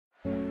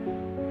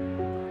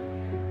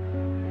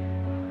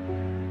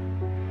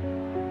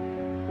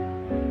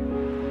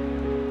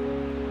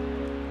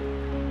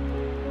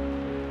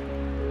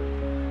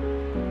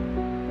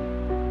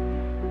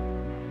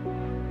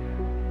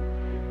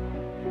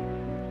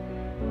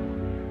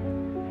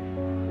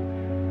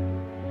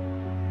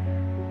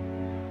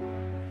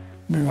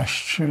Była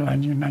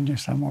strzelanina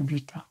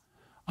niesamowita,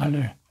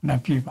 ale na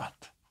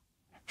wiwat.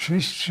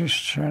 Wszyscy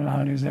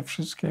strzelali ze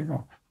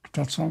wszystkiego,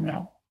 kto co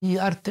miał. I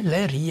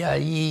artyleria,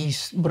 i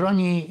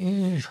broni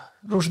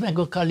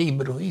różnego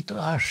kalibru. I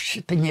to aż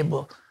to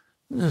niebo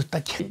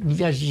takie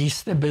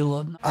gwiaździste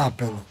było.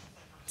 Apel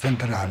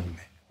centralny.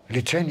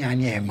 Liczenia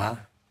nie ma.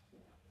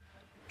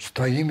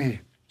 Stoimy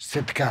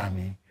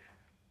setkami.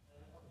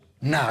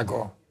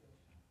 Nago.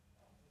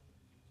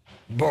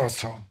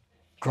 Boso.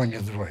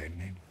 Koniec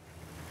wojny.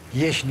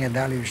 Jeść nie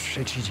dali już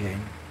trzeci dzień.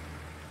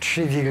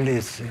 3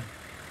 wirlicy.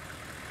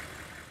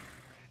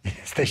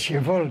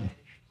 Jesteście wolni.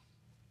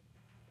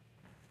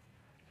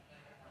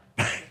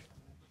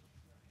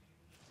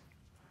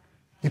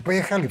 I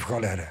pojechali w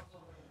cholerę.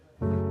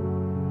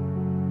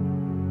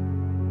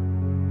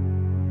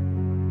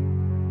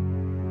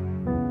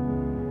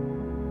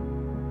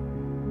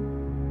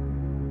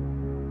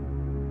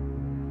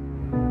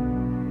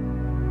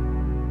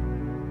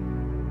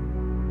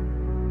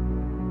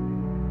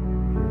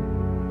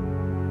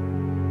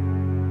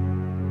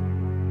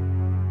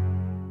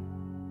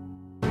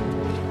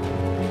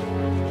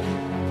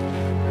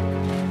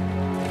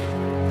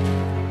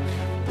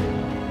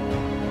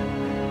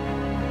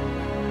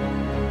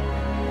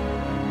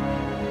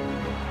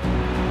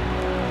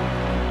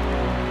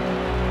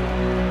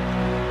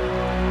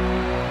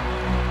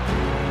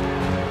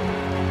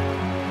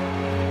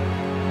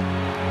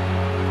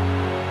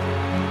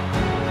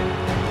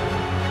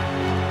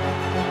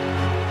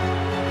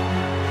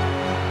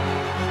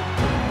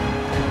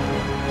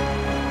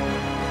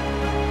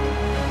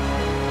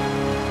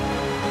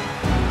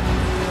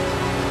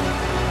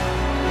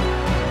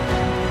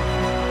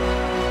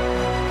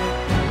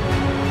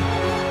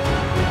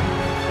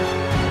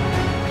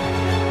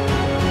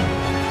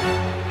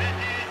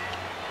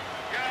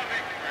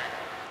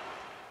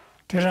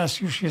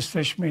 Teraz już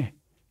jesteśmy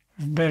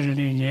w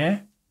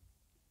Berlinie.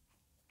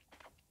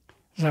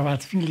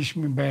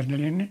 Załatwiliśmy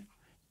Berlin.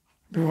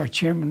 Było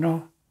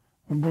ciemno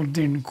w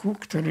budynku,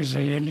 który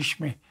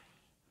zajęliśmy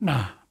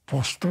na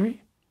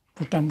postój,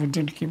 bo tam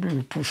budynki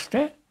były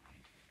puste.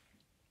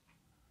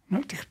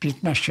 No, tych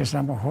 15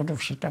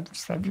 samochodów się tam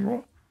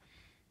ustawiło.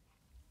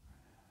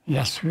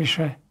 Ja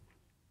słyszę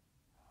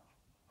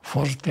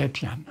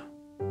fortepian.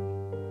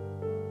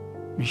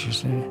 Myślę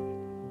sobie,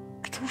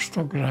 któż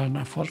to gra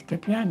na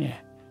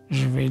fortepianie?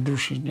 Żywej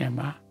duszy nie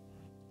ma.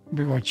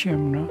 Było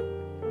ciemno,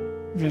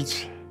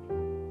 więc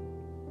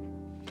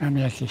tam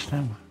jakieś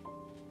tam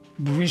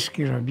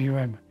błyski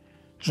robiłem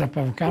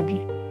zapałkami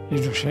i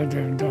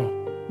doszedłem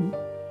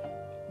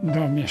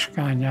do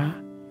mieszkania,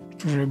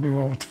 które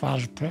było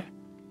otwarte,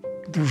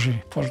 duży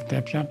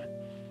fortepian,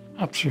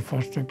 a przy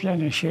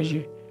fortepianie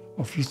siedzi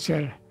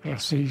oficer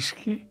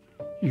rosyjski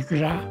i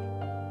gra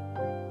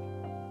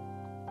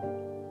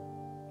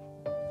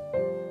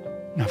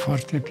na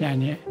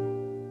fortepianie,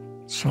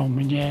 co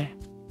mnie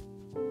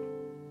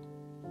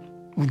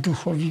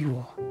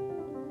uduchowiło.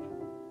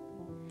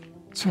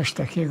 Coś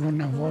takiego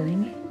na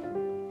wojnie.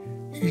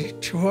 I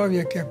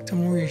człowiek, jak to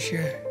mówi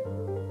się,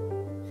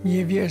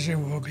 nie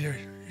wierzył w ogóle,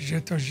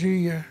 że to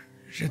żyje,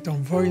 że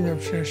tą wojnę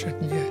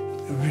przeszedł, nie.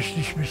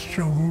 Wyszliśmy z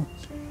czołgu,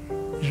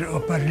 że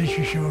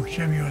oparliśmy się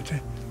łokciami o te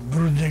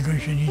brudne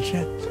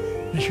gąsienice,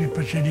 żeśmy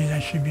poczęli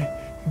na siebie,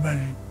 chyba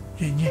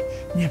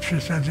nie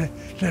przesadzę,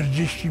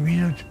 40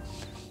 minut,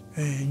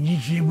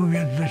 nic nie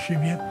mówiąc do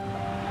siebie.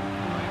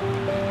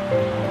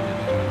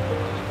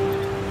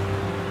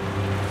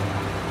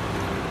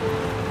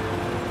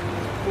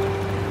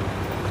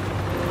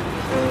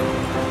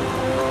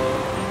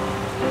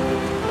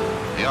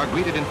 They are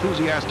greeted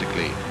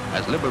enthusiastically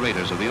as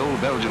liberators of the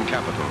old Belgian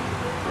capital,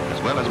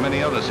 as well as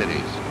many other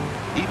cities.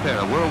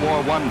 Ypres, World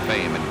War I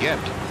fame, and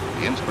Ghent,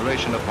 the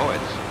inspiration of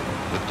poets.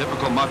 With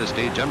typical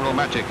modesty, General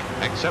Maciek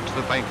accepts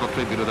the thankful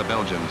tribute of the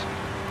Belgians.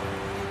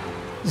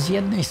 Z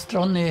jednej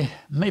strony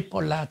my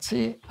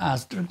Polacy, a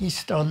z drugiej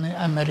strony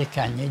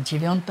Amerykanie.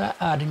 9.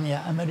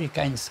 Armia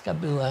Amerykańska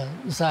była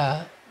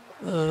za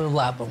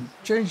ławą.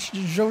 Część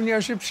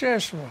żołnierzy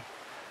przeszło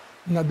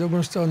na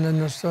drugą stronę,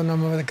 na stronę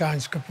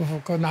amerykańską, po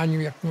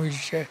pokonaniu, jak mówi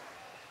się,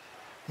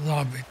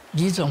 Laby.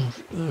 Widzą,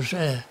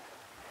 że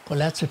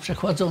Polacy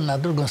przechodzą na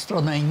drugą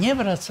stronę i nie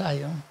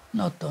wracają,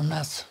 no to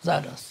nas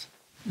zaraz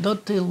do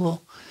tyłu,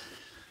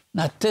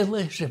 na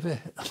tyły, żeby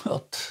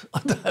od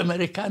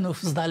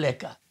Amerykanów z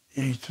daleka.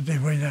 I tutaj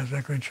wojna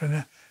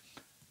zakończona.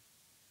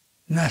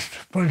 Nas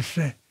w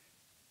Polsce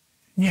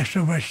nie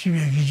chcą właściwie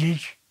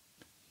widzieć,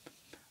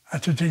 a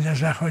tutaj na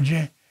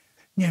zachodzie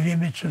nie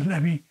wiemy, co z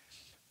nami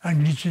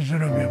Anglicy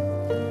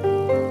zrobią.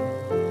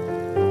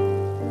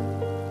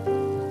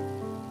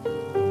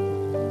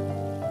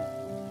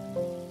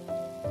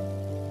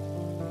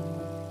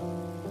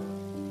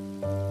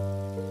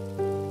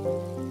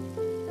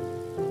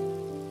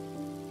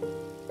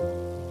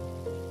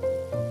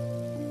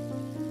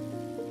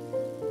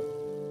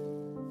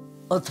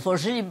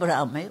 Otworzyli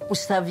bramy,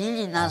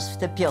 ustawili nas w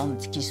te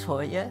piątki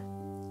swoje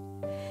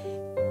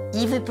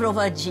I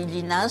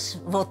wyprowadzili nas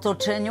w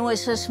otoczeniu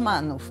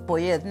SS-manów, po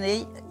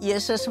jednej i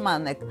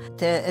SS-manek.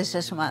 Te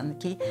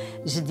SS-manki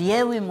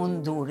zdjęły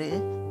mundury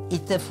i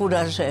te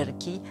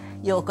furażerki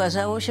i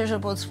okazało się, że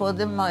pod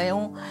spodem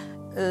mają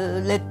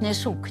letnie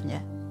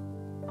suknie.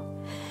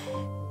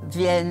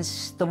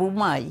 Więc to był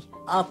maj,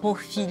 a po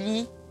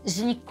chwili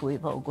znikły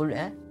w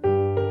ogóle.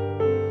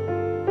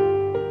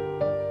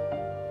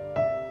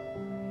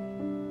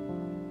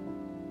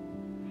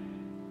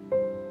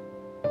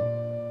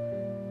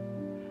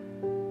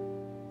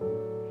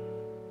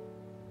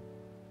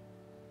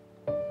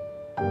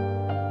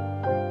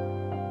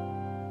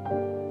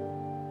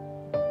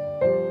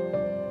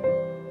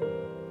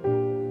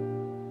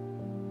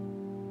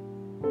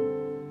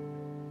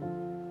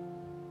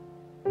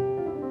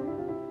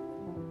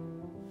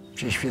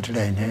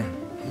 Prześwietlenie,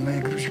 no i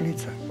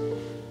gruźlica.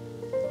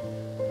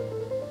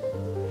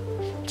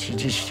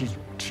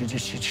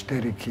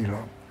 34 kilo,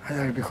 a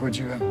jak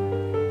wychodziłem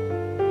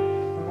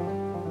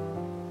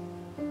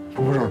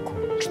pół roku,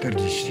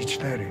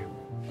 44.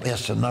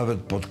 Jeszcze nawet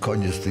pod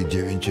koniec tych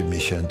 9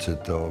 miesięcy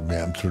to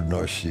miałem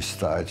trudności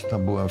stać. No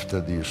byłem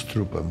wtedy już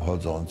trupem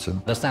chodzącym.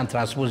 Dostałem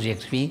transfuzję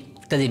krwi,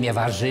 wtedy mnie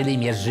ważyli,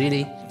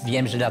 mierzyli.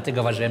 Wiem, że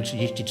dlatego ważyłem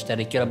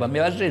 34 kg, bo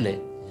mnie ważyli.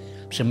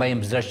 Przy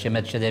moim wzroście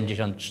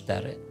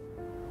 1,74 m.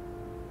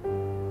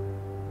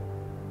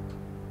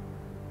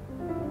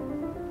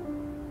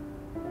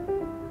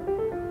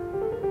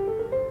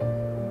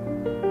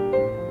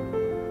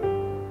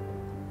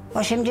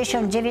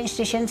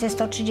 $89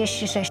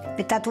 136.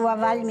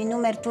 Wytatuowali mi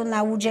numer tu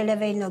na udzie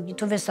lewej nogi,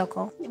 tu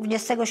wysoko.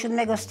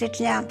 27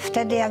 stycznia,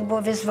 wtedy jak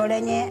było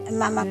wyzwolenie,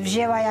 mama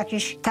wzięła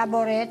jakiś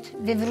taboret,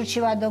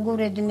 wywróciła do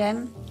góry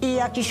dnem i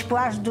jakiś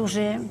płaszcz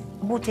duży,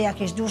 buty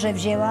jakieś duże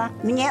wzięła.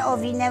 Mnie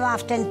owinęła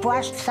w ten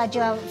płaszcz,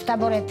 wsadziła w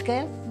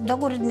taboretkę, do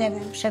góry dnem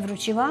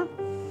przewróciła.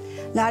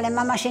 No ale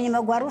mama się nie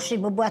mogła ruszyć,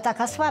 bo była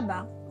taka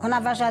słaba.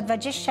 Ona ważyła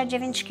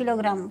 29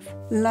 kg.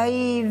 No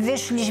i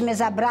wyszliśmy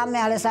za bramę,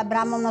 ale za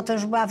bramą no to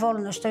już była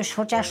wolność. To już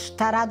chociaż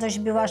ta radość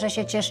była, że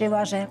się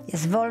cieszyła, że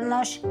jest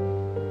wolność.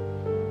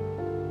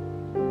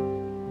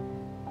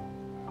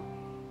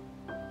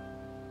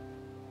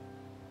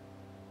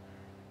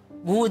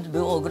 Głód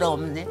był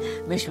ogromny,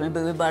 myśmy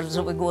były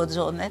bardzo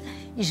wygłodzone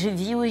i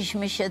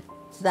żywiłyśmy się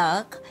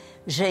tak,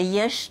 że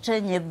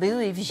jeszcze nie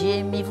były w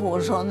ziemi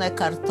włożone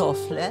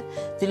kartofle,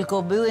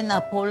 tylko były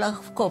na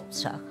polach w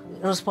kopcach.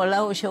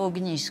 Rozpalało się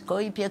ognisko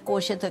i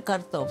piekło się te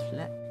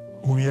kartofle.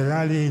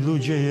 Umierali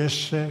ludzie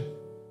jeszcze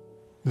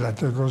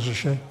dlatego, że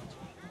się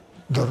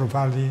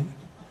dorwali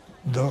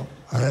do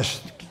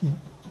resztki,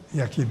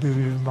 jakie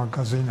były w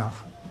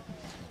magazynach.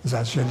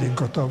 Zaczęli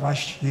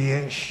gotować,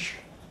 jeść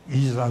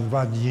i za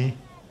 2 dni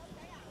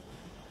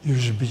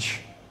już być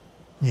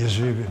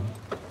nieżywym.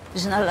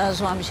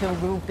 Znalazłam się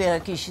w grupie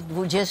jakichś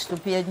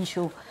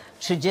 25-30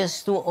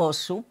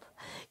 osób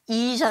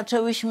i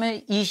zaczęłyśmy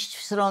iść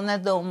w stronę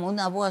domu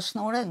na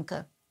własną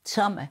rękę.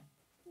 Same,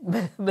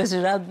 bez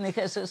żadnych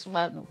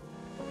SS-manów.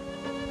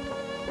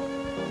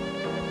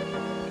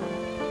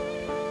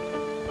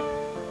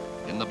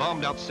 In the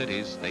bombed out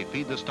cities, they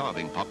feed the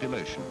starving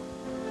population.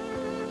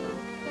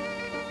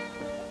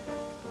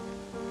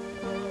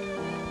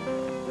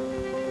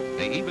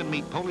 They even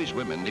meet Polish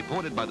women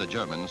deported by the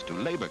Germans to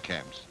labor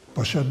camps.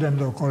 Poszedłem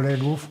do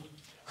kolegów,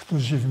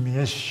 którzy w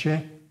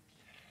mieście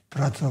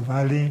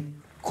pracowali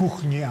w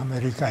kuchni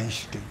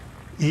amerykańskiej.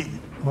 I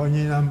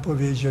oni nam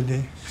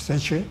powiedzieli,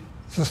 chcecie,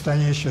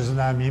 zostaniecie z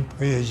nami,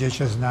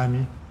 pojedziecie z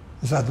nami,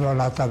 za 2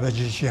 lata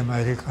będziecie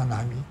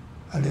Amerykanami.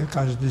 Ale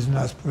każdy z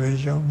nas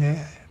powiedział, nie,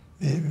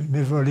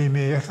 my wolimy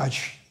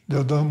jechać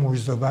do domu i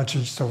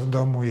zobaczyć, co w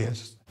domu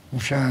jest.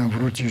 Musiałem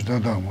wrócić do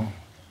domu,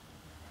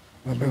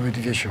 bo były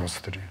 2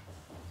 siostry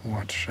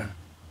młodsze.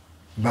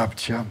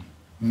 Babcia,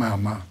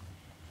 mama,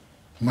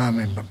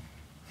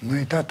 no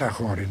i tata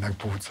chory na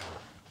płuca.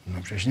 No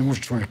przecież nie mógł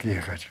człowiek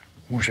jechać.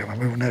 Musiał,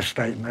 był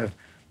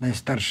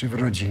najstarszy w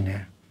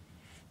rodzinie.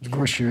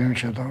 Zgłosiłem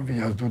się do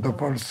wyjazdu do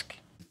Polski.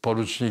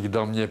 Porucznik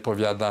do mnie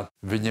powiada,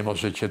 wy nie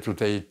możecie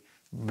tutaj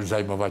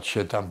zajmować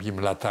się tam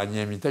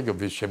lataniem i tego,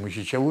 wy się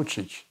musicie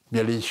uczyć.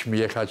 Mieliśmy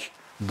jechać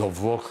do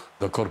Włoch,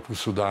 do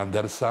korpusu do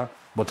Andersa,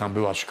 bo tam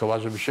była szkoła,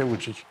 żeby się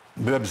uczyć.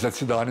 Byłem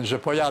zdecydowany, że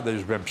pojadę,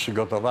 już byłem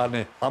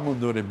przygotowany, a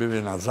mundury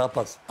były na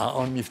zapas, a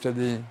on mi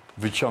wtedy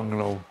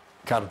wyciągnął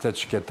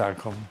karteczkę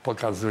taką,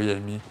 pokazuje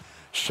mi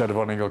z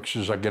Czerwonego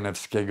Krzyża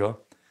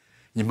Genewskiego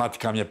i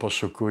matka mnie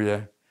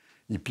poszukuje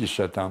i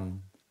pisze tam,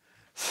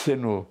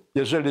 synu,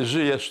 jeżeli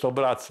żyjesz, to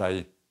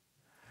wracaj.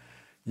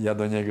 I ja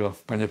do niego,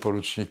 panie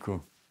poruczniku,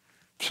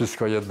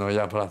 wszystko jedno,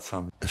 ja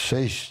wracam.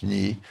 6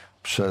 dni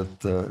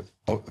przed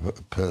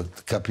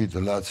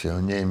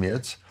kapitulacją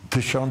Niemiec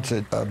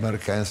tysiące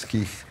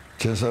amerykańskich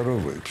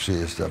ciężarówek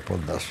przyjeżdża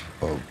pod nasz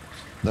obóz.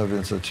 No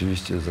więc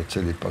oczywiście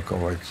zaczęli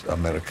pakować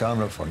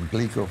Amerykanów,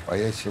 Anglików, a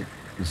ja się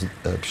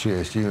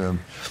przyjeździłem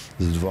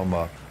z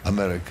 2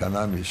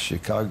 Amerykanami z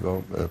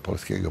Chicago,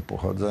 polskiego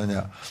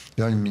pochodzenia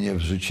i oni mnie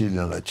wrzucili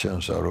na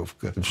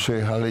ciężarówkę.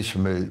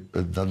 Przyjechaliśmy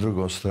na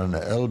drugą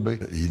stronę Elby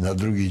i na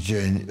drugi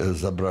dzień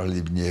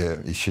zabrali mnie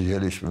i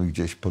siedzieliśmy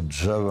gdzieś pod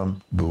drzewem.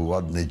 Był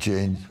ładny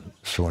dzień,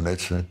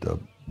 słoneczny, to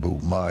był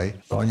maj.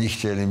 Oni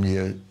chcieli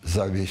mnie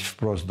zawieźć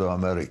wprost do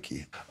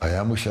Ameryki, a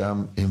ja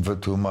musiałem im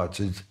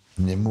wytłumaczyć,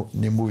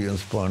 nie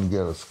mówiąc po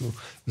angielsku,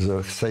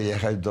 że chcę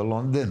jechać do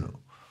Londynu,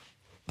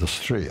 do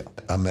stryja.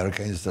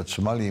 Amerykanie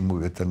zatrzymali i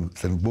mówię,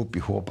 ten głupi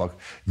chłopak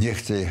nie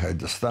chce jechać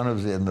do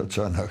Stanów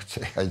Zjednoczonych, chce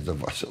jechać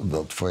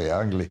do twojej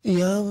Anglii.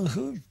 Ja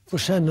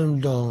poszedłem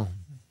do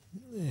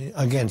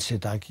agencji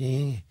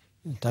takiej,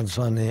 tak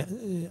zwane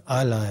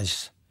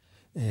Allies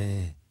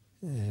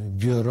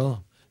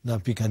biuro na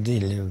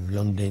Piccadilly w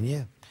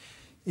Londynie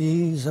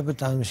i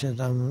zapytałem się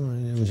tam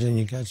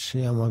urzędnika, czy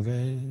ja mogę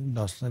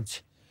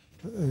dostać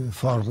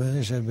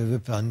formę, żeby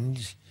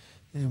wypełnić,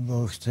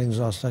 bo chcę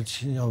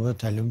zostać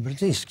obywatelem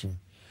brytyjskim.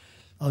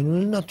 On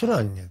mówi,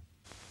 naturalnie.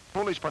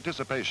 Polish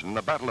participation in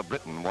the Battle of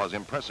Britain was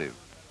impressive.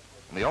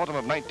 In the autumn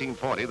of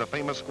 1940, the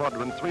famous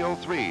Squadron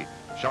 303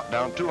 shot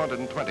down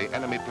 220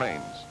 enemy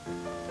planes.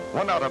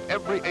 1 out of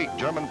every 8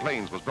 German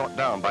planes was brought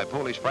down by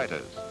Polish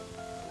fighters.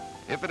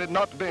 If it had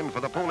not been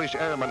for the Polish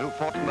airmen who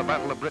fought in the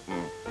Battle of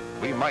Britain,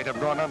 we might have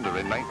gone under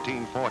in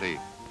 1940,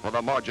 for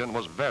the margin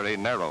was very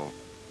narrow,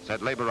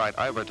 said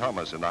Labourite Ivor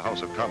Thomas in the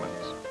House of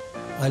Commons.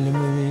 Ale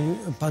mówi,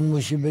 pan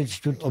musi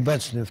być tu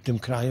obecny w tym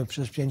kraju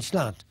przez 5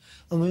 lat.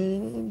 On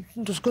mówi,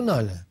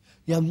 doskonale.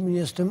 Ja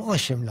jestem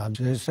 8 lat, z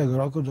 40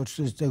 roku do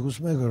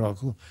 48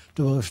 roku,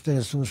 to było w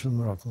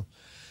 48 roku.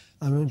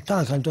 A mówię,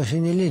 tak, ale to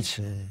się nie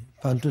liczy.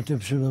 Pan tutaj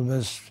przybył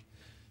bez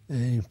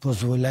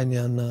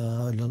pozwolenia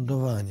na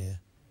lądowanie.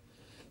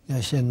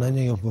 Ja się na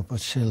niego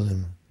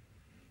popatrzyłem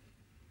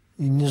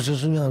i nie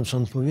zrozumiałem, co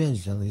on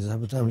powiedział. I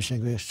zapytałem się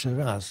go jeszcze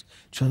raz,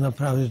 czy on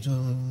naprawdę to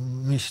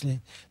myśli,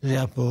 że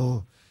ja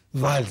po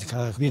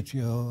walkach,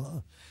 bitwie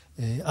o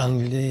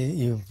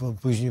Anglii i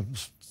później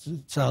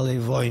całej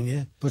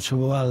wojnie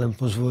potrzebowałem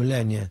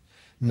pozwolenia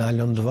na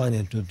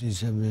lądowanie tutaj,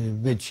 żeby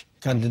być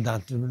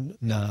kandydatem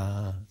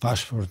na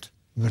paszport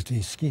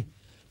brytyjski.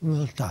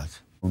 No tak.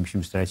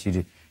 Myśmy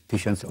stracili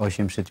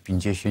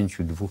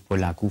 1852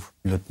 Polaków,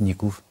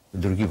 lotników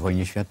w II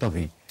wojnie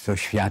światowej, co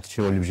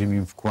świadczy o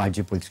olbrzymim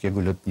wkładzie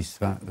polskiego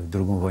lotnictwa w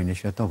II wojnę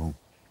światową.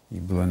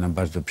 I było nam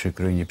bardzo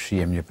przykro i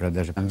nieprzyjemnie,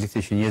 prawda, że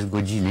Anglicy się nie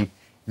zgodzili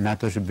na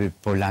to, żeby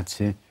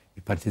Polacy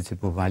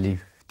partycypowali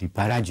w tej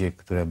paradzie,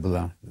 która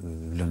była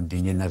w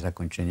Londynie na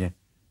zakończenie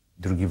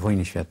II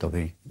wojny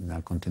światowej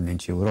na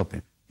kontynencie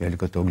Europy. Ja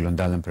tylko to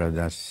oglądałem,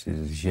 prawda, z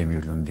ziemi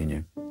w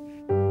Londynie.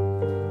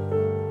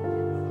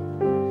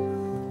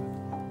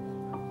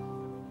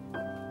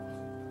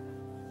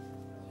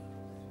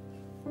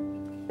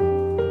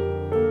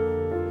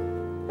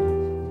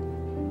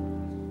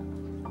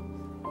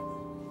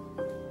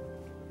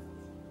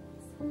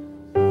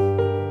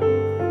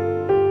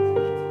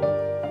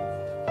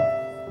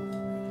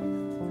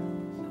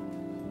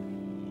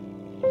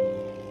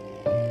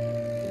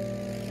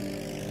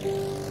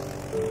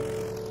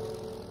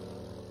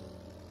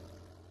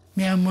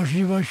 Miałem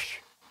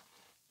możliwość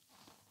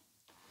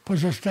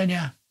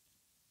pozostania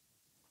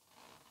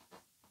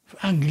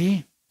w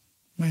Anglii.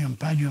 Moją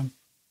panią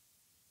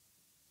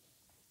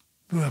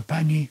była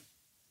pani,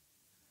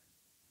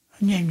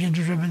 nie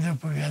dużo będę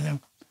opowiadał,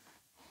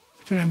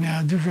 która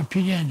miała dużo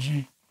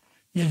pieniędzy.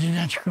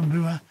 Jedynaczką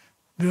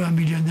była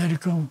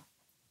milionerką.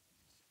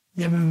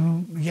 Ja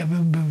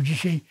bym był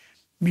dzisiaj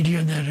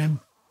milionerem,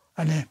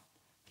 ale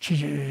w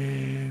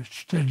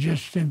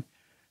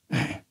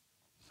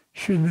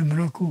 1947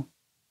 roku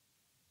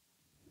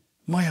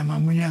moja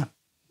mamunia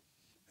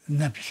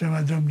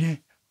napisała do mnie,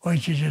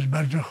 ojciec jest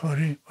bardzo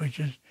chory,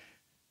 ojciec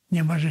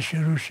nie może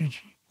się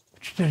ruszyć. W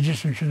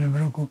 1947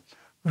 roku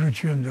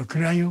wróciłem do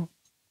kraju.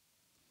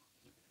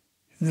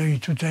 No i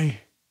tutaj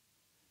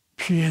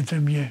przyjęto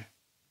mnie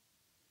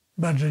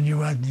bardzo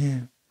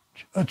nieładnie.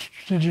 Od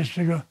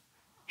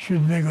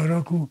 1947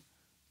 roku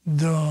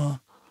do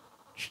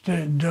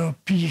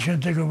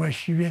 50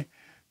 właściwie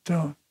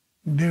to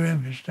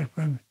byłem, że tak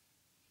powiem,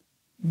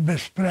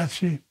 bez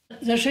pracy.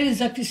 Zaczęli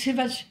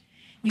zapisywać,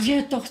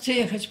 gdzie to chce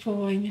jechać po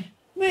wojnie.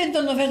 My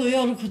do Nowego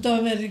Jorku, do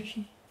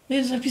Ameryki. No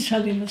i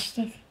zapisali nas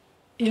tak.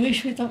 I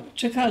myśmy tam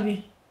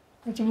czekali.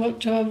 No to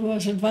trzeba było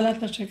za 2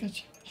 lata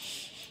czekać.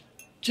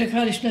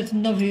 Czekaliśmy na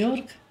ten Nowy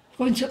Jork. W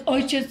końcu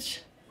ojciec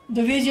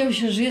dowiedział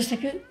się, że jest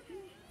takie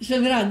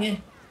zebranie.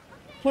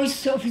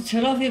 Polscy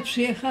oficerowie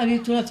przyjechali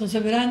tu na to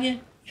zebranie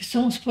i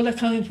chcą z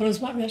Polakami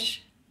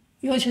porozmawiać.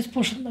 I ojciec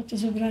poszedł na to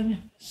zebranie.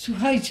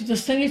 Słuchajcie,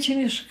 dostaniecie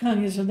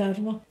mieszkanie za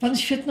darmo. Pan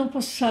świetną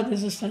posadę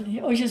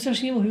zostanie. Ojciec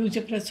też nie mówił,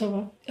 gdzie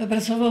pracował. Ja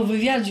pracował w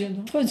wywiadzie.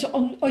 No. W końcu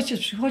ojciec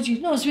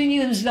przychodzi, no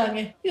zmieniłem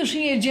zdanie. Już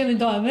nie jedziemy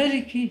do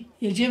Ameryki,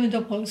 jedziemy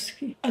do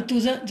Polski. A tu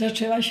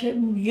zaczęła się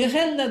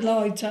gehenna dla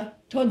ojca.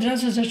 To od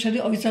razu zaczęli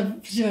ojca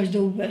wzywać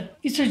do UB.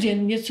 I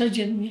codziennie.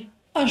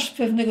 Aż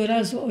pewnego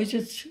razu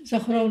ojciec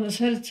zachorował na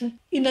serce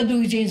i na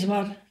drugi dzień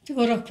zmarł.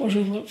 Tylko rok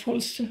pożył w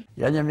Polsce.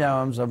 Ja nie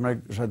miałem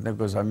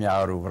żadnego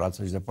zamiaru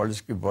wracać do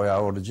Polski, bo ja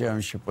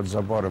urodziłem się pod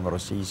zaborem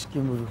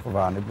rosyjskim,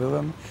 wychowany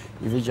byłem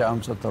i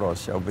wiedziałem, co to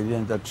Rosja.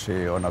 Obojętnie,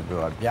 czy ona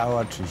była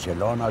biała, czy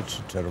zielona,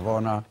 czy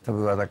czerwona. To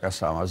była taka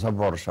sama,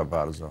 zaborsza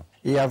bardzo.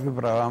 I ja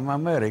wybrałem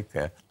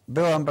Amerykę.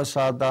 Była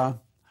ambasada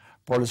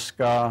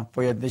polska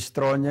po jednej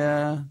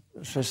stronie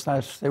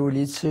 16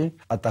 ulicy,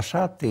 a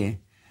Taszaty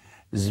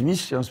z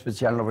misją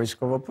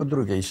specjalno-wojskową po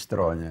drugiej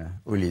stronie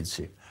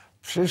ulicy.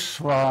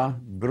 Przyszła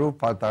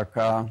grupa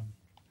taka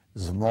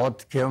z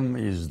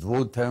młotkiem i z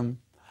dłutem.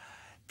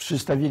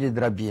 Przystawili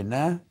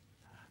drabinę.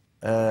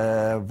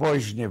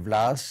 Woźny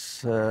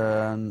wlazł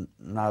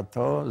na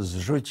to,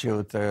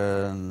 zrzucił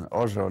ten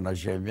orzeł na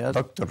ziemię.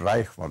 Doktor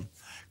Reichmann,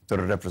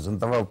 który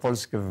reprezentował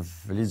Polskę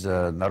w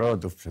Lidze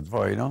Narodów przed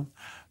wojną,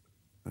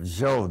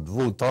 wziął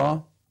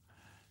dłuto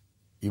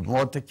i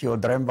młotek i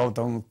odrębał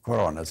tą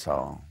koronę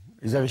całą.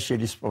 I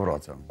zawiesili z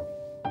powrotem.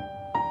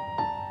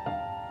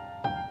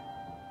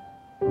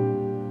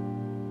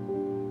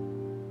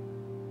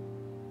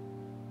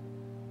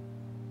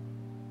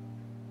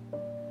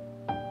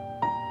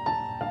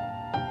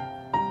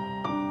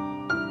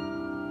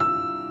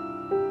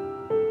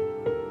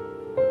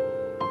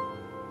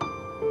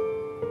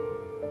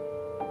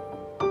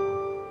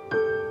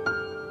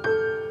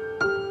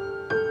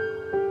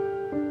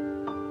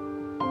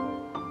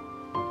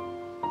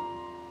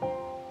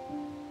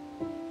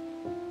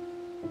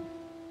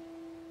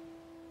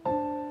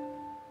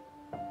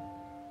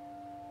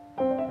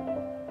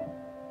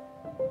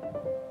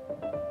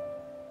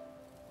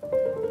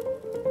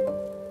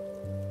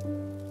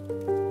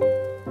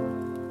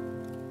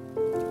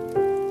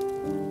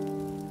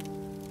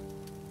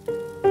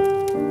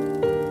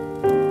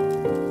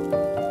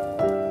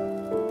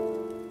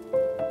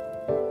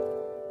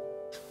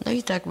 No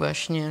i tak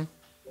właśnie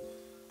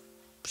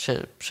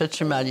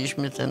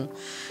przetrzymaliśmy ten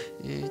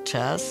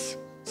czas,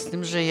 z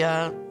tym, że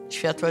ja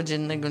światła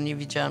dziennego nie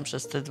widziałam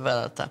przez te 2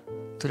 lata,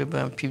 które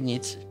byłam w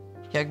piwnicy.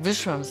 Jak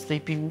wyszłam z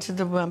tej piwnicy,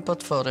 to byłam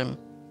potworem.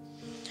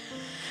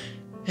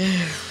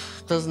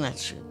 To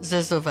znaczy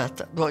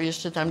zezowata, bo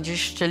jeszcze tam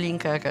gdzieś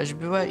szczelinka jakaś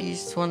była i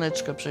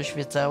słoneczko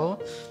przeświecało.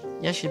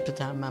 Ja się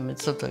pytałam mamy,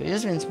 co to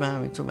jest, więc mama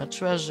mi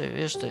tłumaczyła, że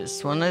wiesz, to jest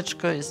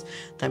słoneczko,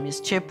 tam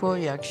jest ciepło,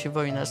 jak się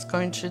wojna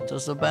skończy, to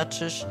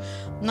zobaczysz.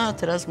 No a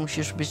teraz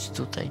musisz być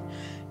tutaj.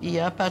 I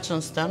ja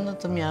patrząc tam, no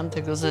to miałam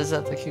tego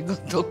zeza takiego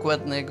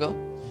dokładnego.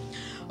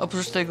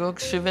 Oprócz tego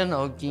krzywe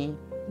nogi,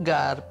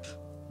 garb,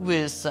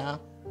 łysa,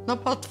 no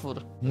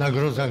potwór. Na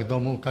gruzach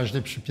domu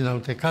każdy przypinał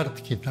te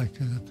kartki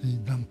takie,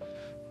 tam,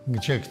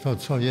 gdzie kto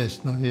co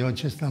jest. No i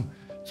ojciec tam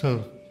co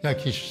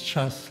jakiś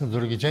czas, co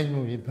drugi dzień,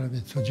 mówi,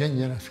 prawie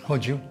codziennie raz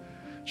chodził,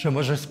 że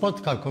może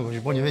spotka kogoś,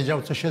 bo nie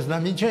wiedział, co się z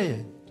nami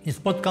dzieje. I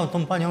spotkał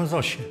tą panią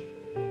Zosię,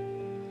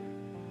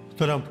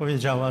 która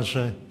powiedziała,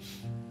 że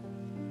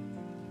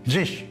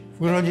gdzieś w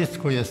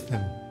Grodzisku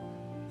jestem.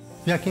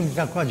 W jakim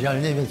zakładzie,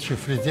 ale nie wiem, czy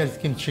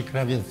fryzjerskim, czy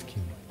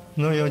krawieckim.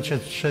 No i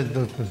ojciec szedł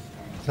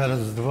zaraz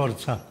z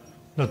dworca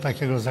do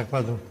takiego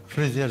zakładu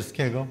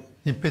fryzjerskiego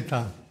i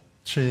pyta,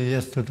 czy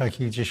jest tu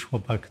taki gdzieś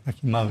chłopak,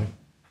 taki mały.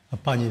 A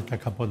pani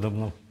taka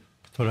podobno,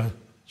 która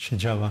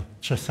siedziała,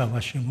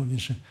 czesała się, mówi,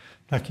 że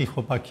taki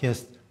chłopak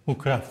jest u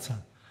krawca,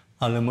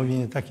 ale mówi,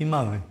 nie taki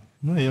mały.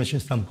 No i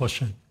ojciec tam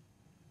poszedł.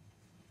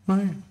 No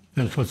i w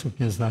ten sposób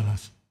mnie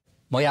znalazł.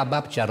 Moja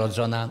babcia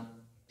rodzona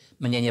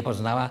mnie nie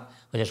poznała,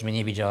 chociaż mnie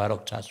nie widziała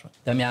rok czasu.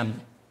 To miałam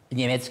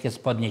niemieckie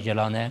spodnie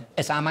zielone,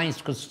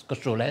 esamańską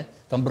koszulę,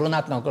 tą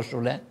brunatną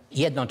koszulę,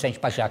 jedną część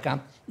pasiaka,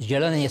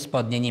 zielone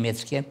spodnie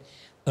niemieckie,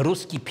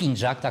 ruski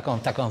pindżak,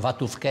 taką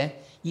watówkę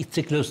i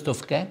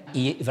cyklustówkę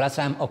i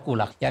wracałem o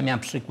kulach. Ja miałem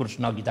przykurcz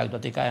nogi, tak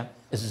dotykałem.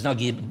 Z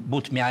nogi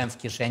but miałem w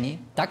kieszeni.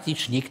 Tak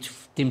iż nikt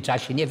w tym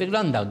czasie nie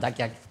wyglądał tak,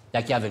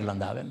 jak ja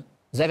wyglądałem.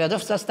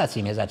 Zawiadowca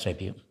stacji mnie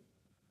zaczepił.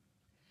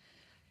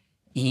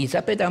 I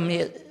zapytał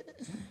mnie,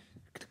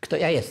 kto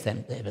ja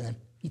jestem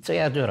i co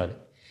ja tu robię.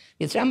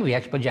 Więc ja mówię,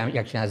 jak powiedziałem,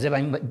 jak się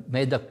nazywam,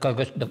 mówię,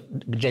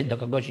 do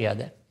kogoś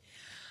jadę.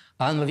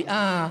 A on mówi,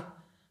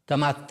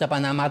 to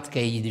pana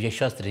matkę i 2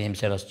 siostry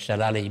Niemcy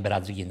rozstrzelali i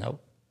brat zginął.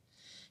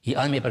 I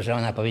on mi, proszę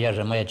pana, powiedział,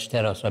 że moje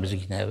 4 osoby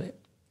zginęły.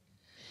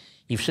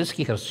 I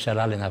wszystkich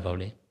rozstrzelali na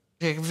woli.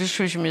 Jak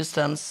wyszłyśmy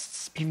tam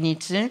z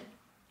piwnicy,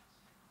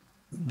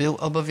 był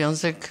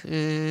obowiązek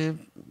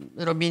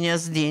robienia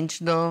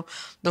zdjęć do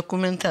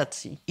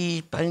dokumentacji.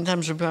 I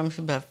pamiętam, że byłam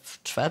chyba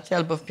w 4.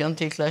 albo w 5.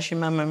 klasie.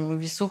 Mama mi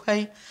mówi,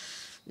 słuchaj,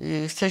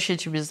 chcę się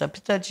ciebie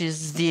zapytać, jest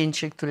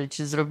zdjęcie, które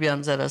ci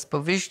zrobiłam zaraz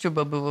po wyjściu,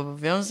 bo był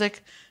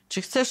obowiązek.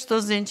 Czy chcesz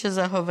to zdjęcie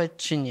zachować,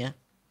 czy nie?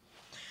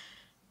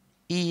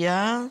 I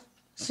ja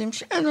sobie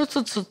myślałam, no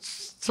to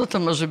co to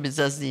może być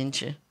za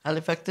zdjęcie?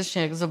 Ale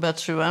faktycznie jak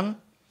zobaczyłam,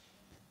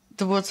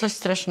 to było coś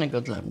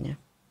strasznego dla mnie.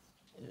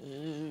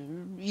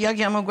 Jak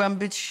ja mogłam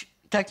być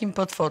takim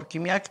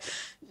potworkiem?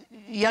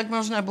 Jak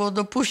można było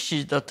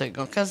dopuścić do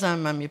tego?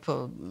 Kazałam mamie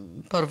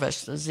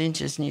porwać to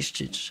zdjęcie,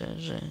 zniszczyć,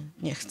 że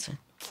nie chcę.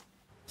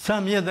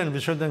 Sam jeden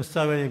wyszedłem z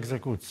całej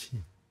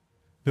egzekucji.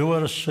 Było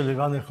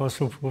rozstrzeliwanych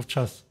osób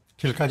wówczas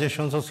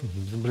kilkadziesiąt osób,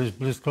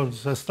 blisko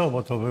ze 100,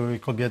 bo to były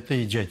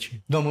kobiety i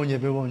dzieci. Domu nie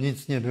było,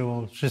 nic nie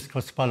było,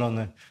 wszystko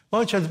spalone.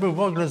 Ojciec był w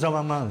ogóle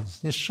załamany,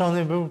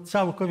 zniszczony był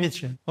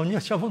całkowicie. On nie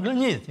chciał w ogóle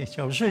nic, nie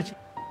chciał żyć.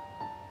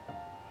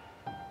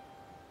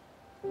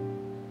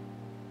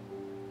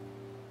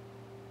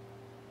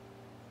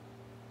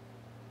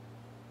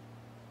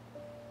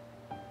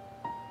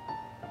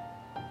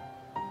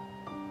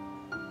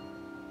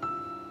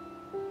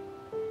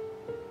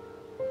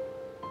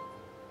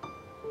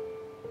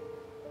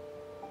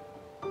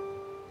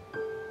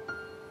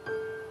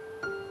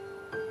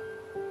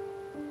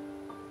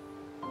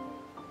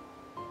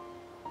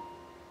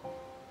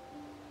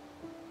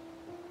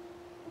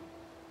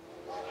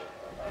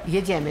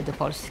 Jedziemy do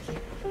Polski.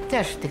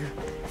 Też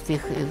w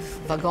tych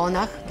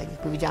wagonach, tak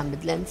jak powiedziałam,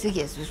 bydlęcych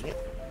jest już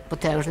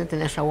potężny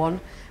ten eszałon,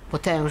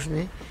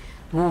 potężny,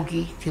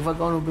 długi, tych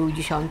wagonów były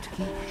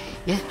dziesiątki.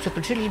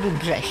 Przekroczyliśmy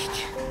Brześć.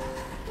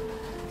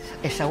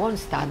 Eszałon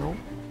stanął,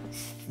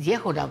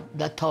 zjechał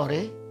na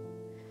tory,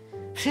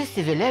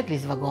 wszyscy wylegli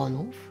z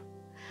wagonów,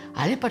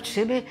 ale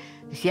patrzymy,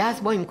 ja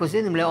z moim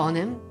kuzynem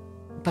Leonem,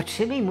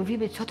 patrzymy i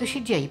mówimy, co to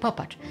się dzieje,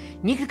 popatrz,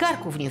 nikt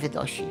garków nie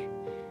wynosi.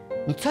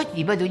 Co,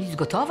 nie będą nic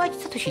gotować?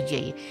 Co to się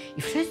dzieje?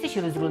 I wszyscy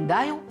się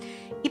rozglądają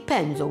i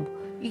pędzą.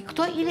 I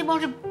kto ile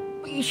może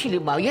i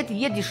siły ma.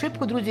 Jedni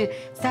szybko, drudzy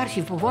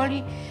starsi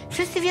powoli.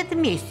 Wszyscy w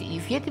jednym miejscu i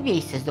w jednym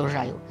miejsce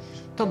zdążają.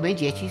 To my,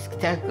 dzieci,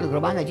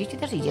 gromada dzieci,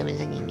 też idziemy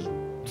za nimi.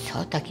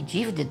 Co, taki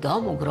dziwny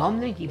dom,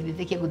 ogromny, nigdy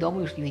takiego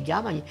domu już nie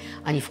widziałam,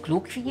 ani w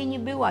Klukwinie nie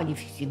było, ani w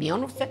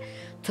Siemionówce.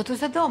 Co to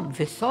za dom?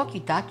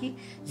 Wysoki taki,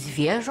 z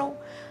wieżą.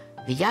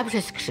 Wiedziałam, że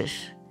jest krzyż.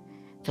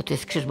 Co to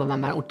jest krzyż, bo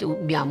mama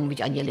umiała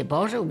mówić Aniele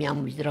Boże, umiała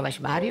mówić Zdrowaś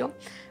Mario,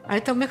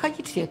 ale to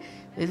mechanicznie.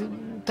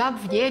 Tam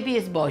w niebie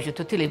jest Boże,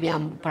 to tyle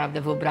miałam,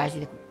 prawda,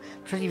 wyobraźni.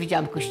 Przecież nie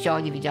widziałam kościoła,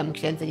 nie widziałam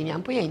księdza, nie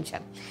miałam pojęcia.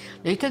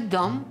 No i ten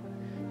dom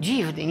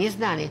dziwny,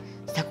 nieznany,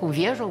 z taką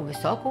wieżą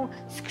wysoką,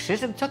 z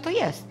krzyżem, co to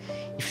jest?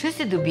 I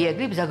wszyscy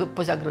dobiegli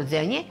po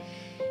zagrodzenie.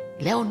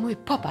 Leon mówi,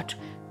 popatrz,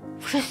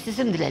 wszyscy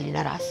zemdleli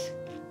na raz.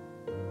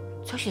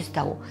 Co się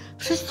stało?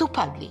 Wszyscy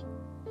upadli.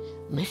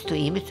 My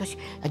stoimy, coś,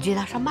 a gdzie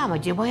nasza mama,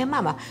 gdzie moja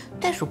mama?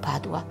 Też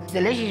upadła.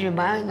 Znaleźliśmy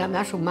na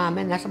naszą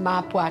mamę, nasza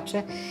mama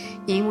płacze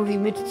i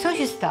mówimy, co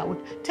się stało?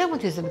 Czemu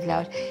ty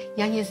zemdlałaś?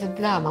 Ja nie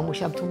zemdlałam, a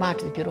musiałam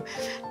tłumaczyć dopiero.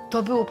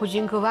 To było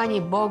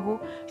podziękowanie Bogu,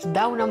 że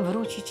dał nam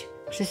wrócić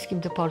wszystkim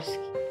do Polski.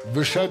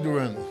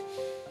 Wyszedłem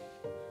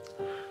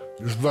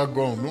z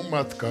wagonu,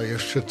 matka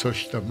jeszcze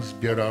coś tam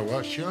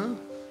zbierała się,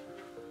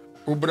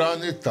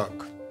 ubrany tak.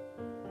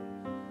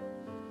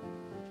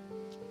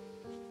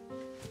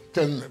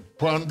 Ten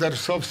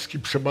poandersowski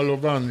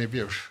przemalowany,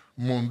 wiesz,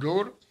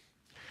 mundur,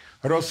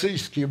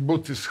 rosyjskie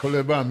buty z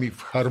cholewami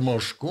w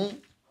harmoszku,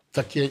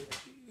 takie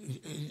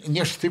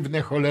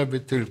niesztywne cholewy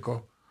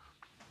tylko,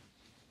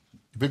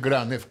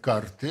 wygrane w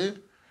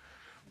karty,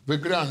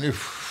 wygrany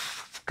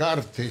w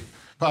karty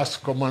pas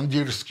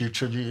komandirski,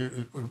 czyli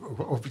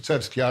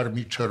oficerskiej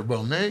Armii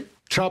Czerwonej,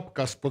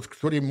 czapka, spod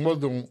której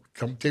młodą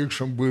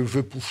tamtejszą były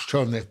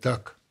wypuszczone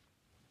tak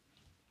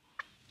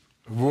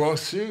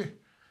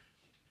włosy,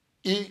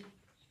 i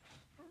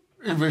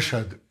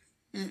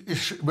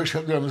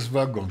wyszedłem z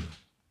wagonu.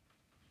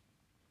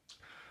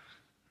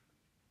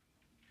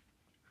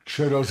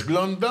 Się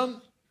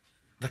rozglądam,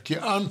 taki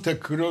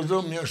Antek,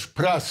 rozumiesz,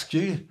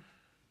 praski,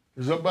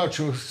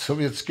 zobaczył z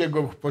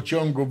sowieckiego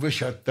pociągu,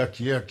 wysiadł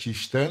taki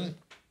jakiś ten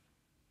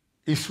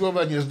i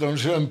słowa nie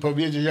zdążyłem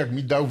powiedzieć, jak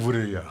mi dał w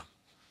ryja.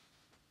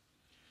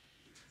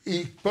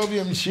 I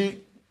powiem ci,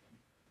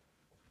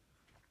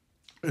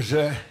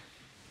 że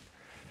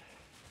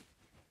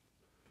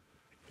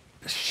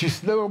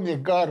ścisnęło mnie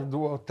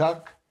gardło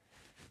tak,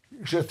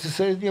 że ty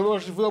sobie nie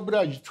możesz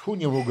wyobrazić, tchu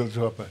nie mogłem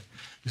złapać.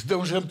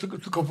 Zdążyłem,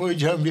 tylko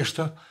powiedziałem, wiesz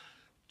to,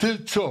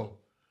 ty co,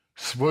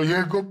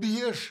 swojego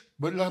bijesz?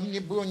 Bo dla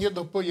mnie było nie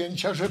do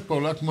pojęcia, że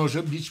Polak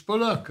może bić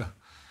Polaka.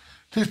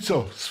 Ty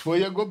co,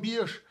 swojego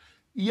bijesz?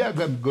 I ja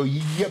bym go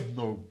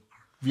jebnął,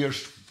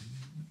 wiesz,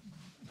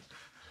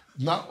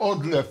 na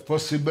odlew po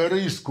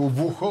syberyjsku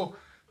w ucho,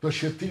 to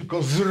się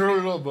tylko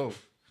zrolował.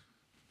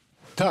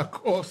 Tak,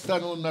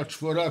 stanął na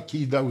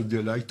czworaki i dał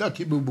dyla. I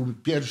taki był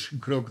pierwszy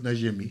krok na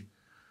ziemi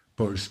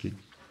polskiej.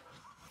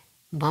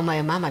 Bo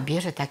moja mama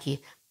bierze taki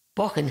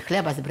pochyn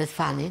chleba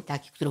zbreswany,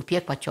 taki, który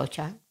piekła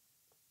ciocia.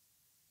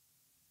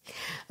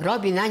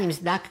 Robi na nim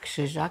znak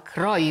krzyża,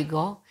 kroi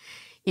go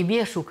i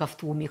mnie szuka w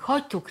tłumie.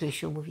 Chodź tu,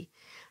 Krysiu, mówi.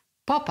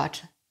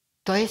 Popatrz,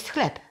 to jest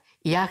chleb.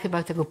 I ja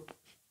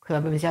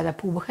chyba bym zjadła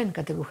pół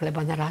bochenka tego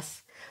chleba na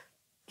raz.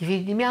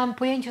 Nie miałam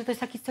pojęcia, że to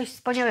jest coś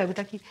wspaniałego,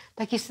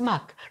 taki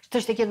smak, że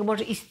coś takiego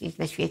może istnieć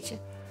na świecie.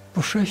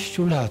 Po 6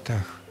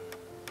 latach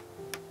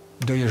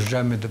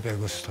dojeżdżamy do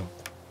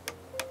Białegostoku.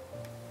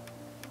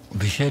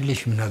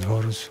 Wysiedliśmy na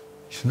dworzec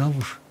i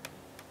znowuż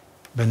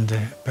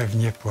będę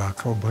pewnie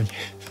płakał, bo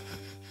nie.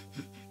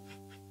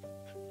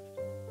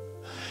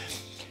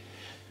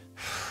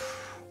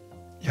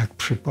 Jak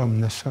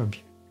przypomnę sobie.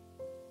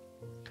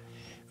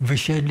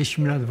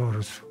 Wysiedliśmy na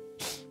dworcu.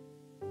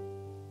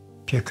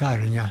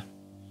 Piekarnia.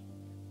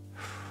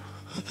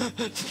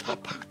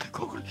 Zapach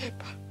tego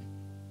chleba.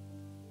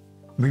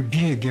 My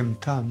biegiem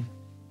tam,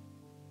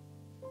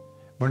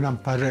 bo nam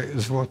parę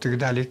złotych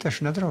dali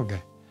też na drogę.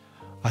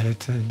 Ale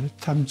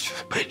tam...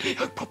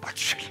 Jak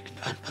popatrzyli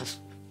na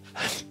nas,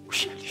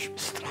 musieliśmy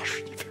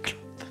strasznie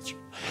wyglądać.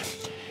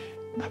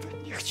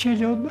 Nawet nie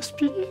chcieli od nas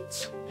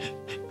pieniędzy.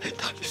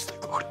 Dali z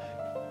tego chleba.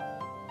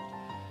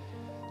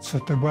 Co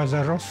to była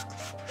za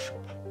rozkosz, proszę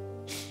pana.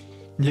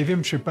 Nie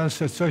wiem, czy pan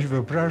sobie coś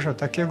wyobraża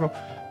takiego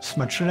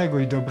smacznego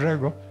i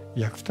dobrego,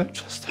 jak w ten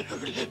czas.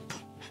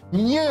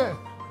 Nie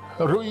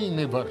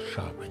ruiny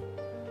Warszawy,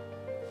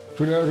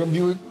 które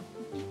robiły,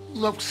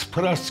 no z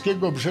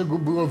praskiego brzegu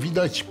było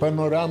widać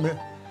panoramę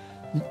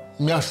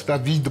miasta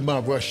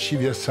widma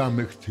właściwie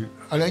samych tych.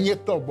 Ale nie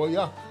to, bo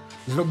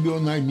zrobiło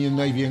na mnie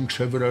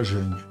największe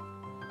wrażenie.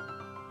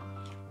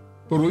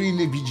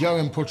 Ruiny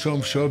widziałem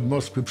począwszy od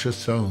Moskwy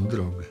przez całą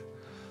drogę.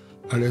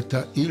 Ale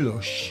ta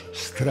ilość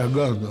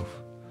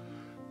straganów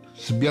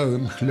z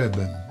białym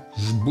chlebem,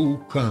 z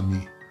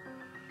bułkami,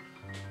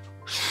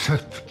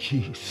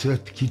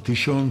 setki,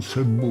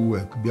 tysiące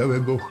bułek,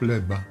 białego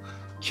chleba,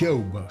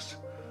 kiełbas,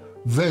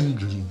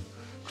 wędlin,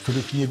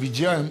 których nie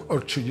widziałem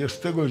od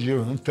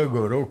 1939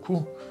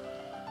 roku,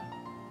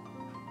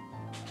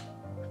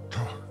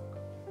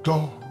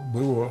 to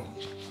było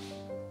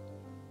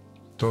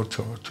to,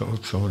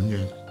 co nie...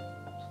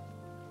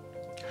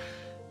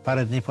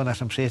 Parę dni po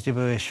naszym przyjeździe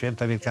były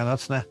święta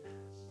wielkanocne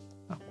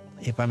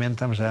i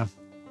pamiętam, że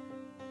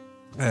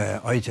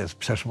ojciec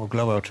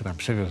przeszmuglował, czy tam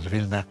przywiózł z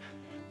Wilna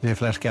 2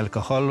 flaszki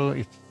alkoholu,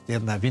 i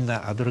jedna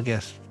wina, a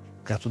drugie z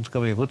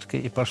gatunkowej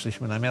wódki, i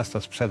poszliśmy na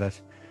miasto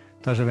sprzedać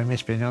to, żeby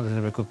mieć pieniądze,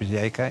 żeby kupić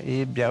jajka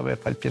i białe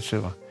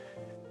pieczywo.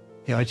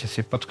 I ojciec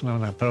się potknął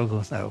na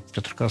progu na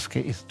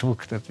Piotrkowskiej i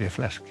stłukł te 2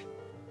 flaszki.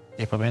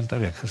 I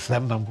pamiętam, jak ze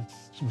mną,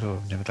 było,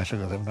 nie wiem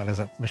dlaczego ze mną, ale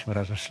myśmy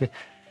razem szli,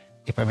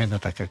 i pamiętam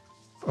tak, jak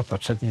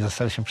otoczeni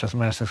zostaliśmy przez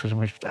mężczyzn, którzy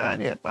mówili: a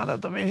nie, pana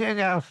do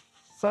więzienia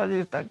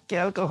wsadzić,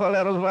 takie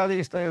alkohole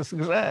rozwalić, to jest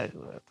grzech,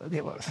 to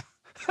nie można.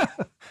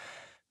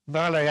 No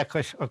ale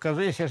jakoś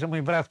okazuje się, że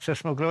mój brat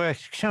przeszmuglował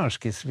jakieś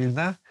książki z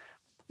Wilna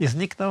i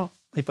zniknął,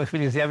 i po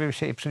chwili zjawił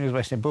się i przyniósł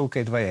właśnie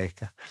bułkę i 2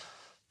 jajka.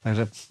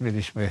 Także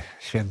mieliśmy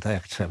święta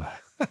jak trzeba.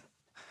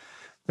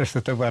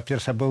 Zresztą to była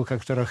pierwsza bułka,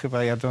 którą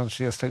chyba jadłem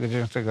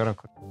 1939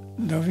 roku.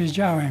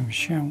 Dowiedziałem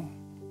się,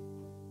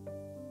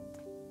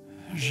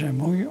 że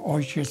mój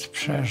ojciec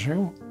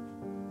przeżył.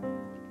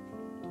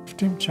 W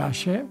tym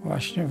czasie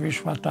właśnie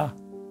wyszła ta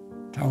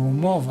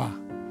umowa,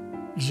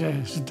 że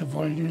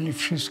zwolnili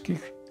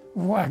wszystkich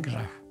w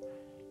łagrach.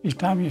 I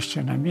tam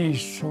jeszcze na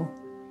miejscu,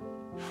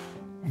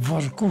 w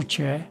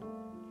Workucie,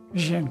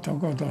 wzięto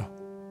go do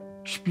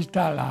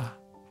szpitala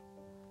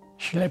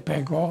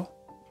ślepego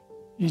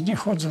i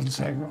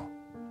niechodzącego.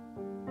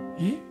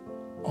 I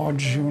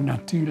odżył na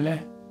tyle,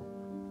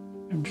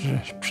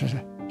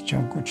 że w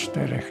ciągu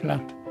 4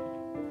 lat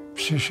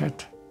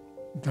przyszedł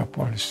do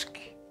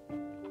Polski.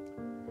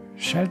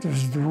 Szedł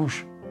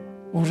wzdłuż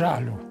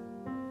Uralu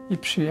i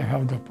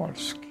przyjechał do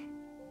Polski.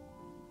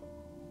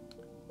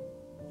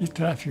 I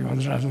trafił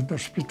od razu do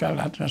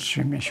szpitala na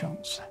 3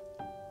 miesiące.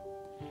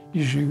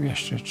 I żył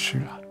jeszcze 3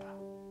 lata.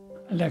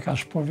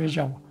 Lekarz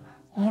powiedział: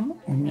 on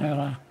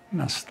umiera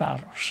na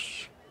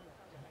starość.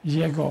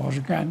 Jego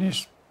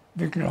organizm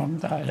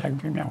wygląda,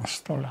 jakby miał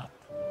 100 lat.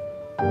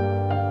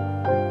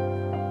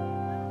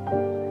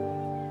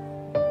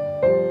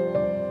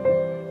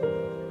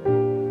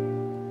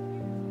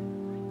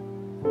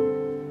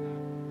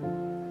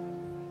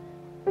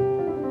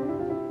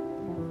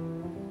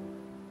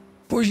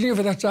 Później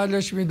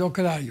wracaliśmy do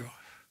kraju.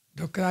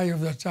 Do kraju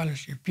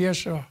wracaliśmy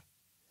pieszo.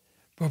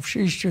 Po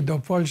przyjściu do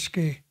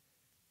Polski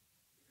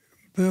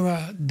była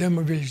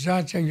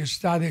demobilizacja, już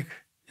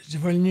starych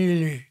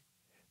zwolnili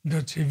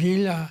do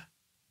cywila.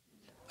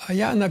 A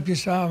ja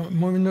napisałem,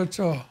 mówię: no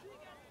co,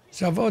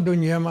 zawodu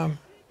nie mam,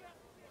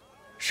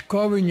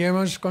 szkoły nie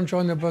mam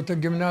skończone, bo to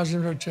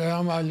gimnazjum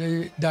zaczęłam, ale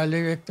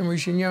dalej, jak to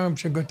myślę, nie mam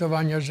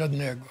przygotowania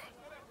żadnego.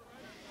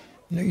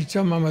 No i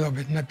co mam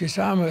robić?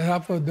 Napisałem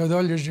raport do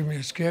roli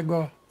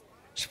Rzymskiego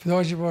z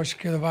prośbą o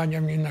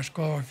skierowanie mnie na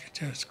szkołę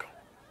oficerską.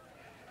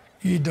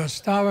 I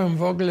dostałem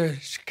w ogóle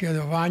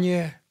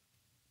skierowanie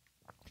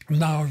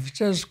na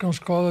oficerską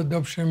szkołę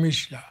do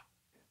Przemyśla.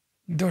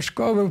 Do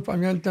szkoły,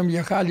 pamiętam,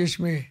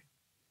 jechaliśmy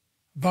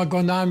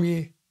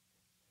wagonami,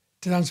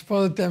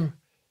 transportem,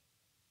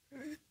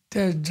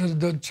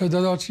 co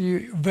do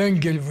Rosji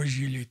węgiel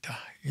wozili.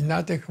 I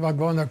na tych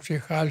wagonach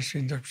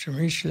przyjechaliśmy do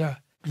Przemyśla.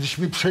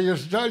 Gdyśmy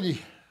przejeżdżali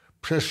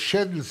przez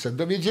Siedlce,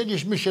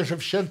 dowiedzieliśmy się, że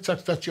w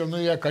Siedlcach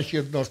stacjonuje jakaś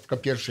jednostka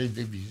 1.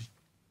 dywizji.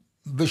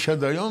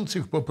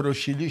 Wysiadających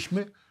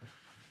poprosiliśmy,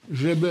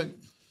 żeby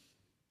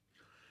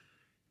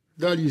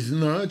dali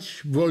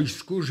znać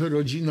wojsku, że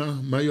rodzina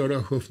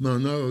majora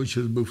Hoffmana,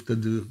 ojciec był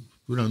wtedy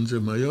w randze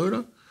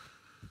majora,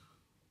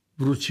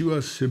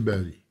 wróciła z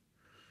Syberii.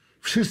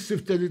 Wszyscy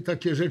wtedy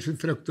takie rzeczy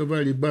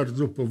traktowali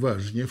bardzo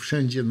poważnie.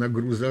 Wszędzie na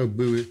gruzach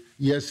były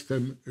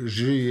jestem,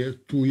 żyję,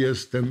 tu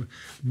jestem.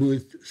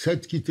 Były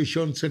setki,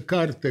 tysiące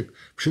kartek.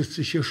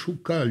 Wszyscy się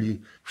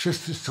szukali.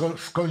 Wszyscy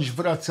skądś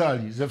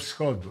wracali, ze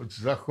wschodu, z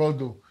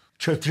zachodu.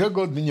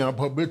 Trzeciego dnia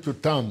pobytu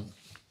tam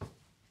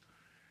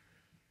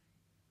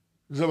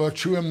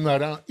zobaczyłem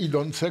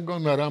idącego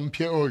na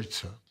rampie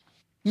ojca.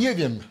 Nie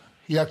wiem,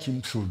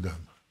 jakim cudem.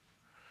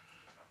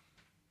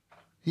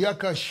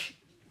 Jakaś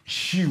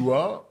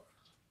siła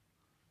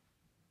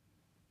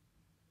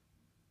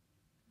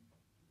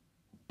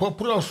po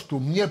prostu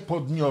mnie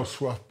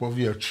podniosła w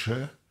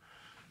powietrze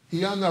i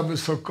ja na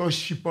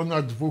wysokości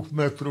ponad 2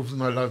 metrów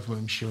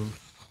znalazłem się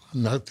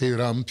na tej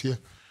rampie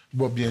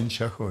w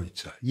objęciach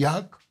ojca.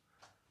 Jak?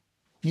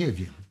 Nie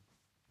wiem.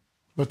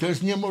 Bo to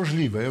jest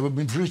niemożliwe. Ja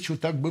bym w życiu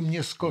tak bym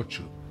nie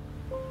skoczył.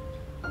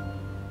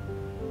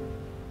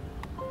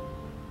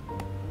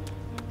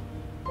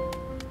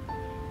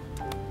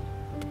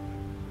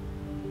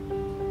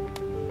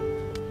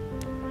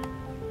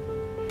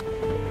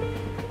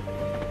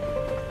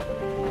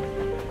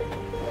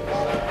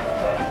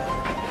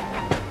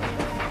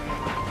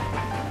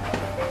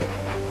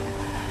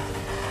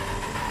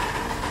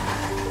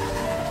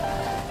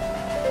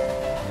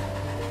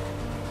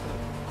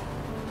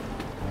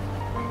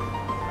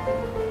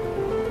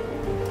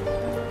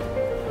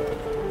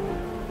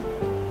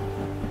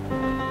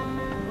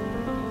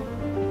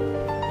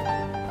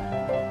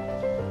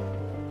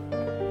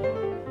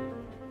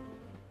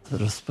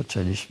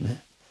 Rozpoczęliśmy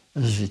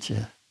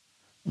życie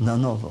na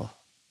nowo.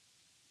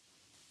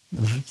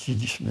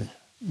 Wróciliśmy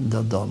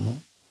do domu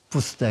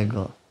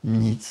pustego,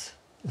 nic,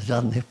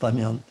 żadnych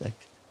pamiątek,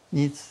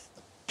 nic.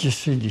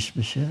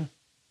 Cieszyliśmy się,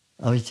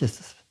 a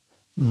ojciec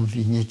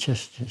mówi, nie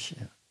cieszcie się.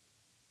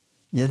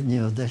 Jedni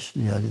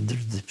odeszli, ale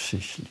drudzy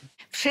przyszli.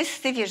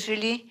 Wszyscy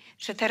wierzyli,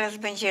 że teraz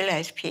będzie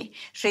lepiej,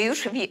 że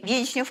już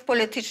więźniów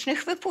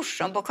politycznych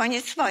wypuszczą, bo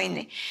koniec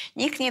wojny.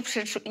 Nikt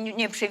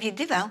nie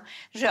przewidywał,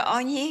 że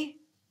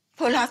oni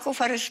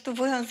Polaków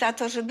aresztowują za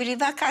to, że byli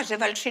wakarze,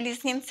 walczyli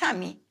z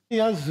Niemcami.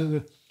 Ja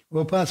z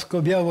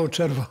łopatką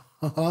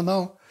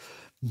biało-czerwoną.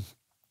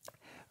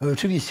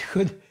 Oczywiście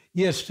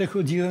jeszcze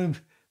chodziłem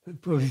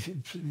po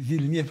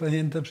Wilnie,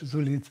 pamiętam, przez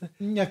ulicę.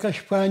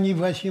 Jakaś pani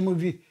właśnie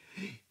mówi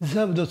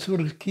do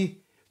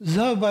córki,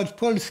 zobacz,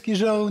 polski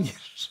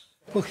żołnierz.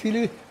 Po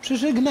chwili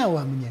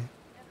przeżegnała mnie.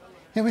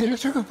 Ja mówię,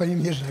 dlaczego pani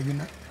mnie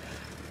żegna?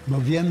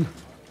 Bo wiem,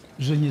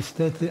 że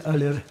niestety,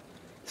 ale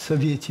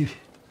Sowieci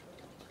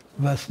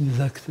was nie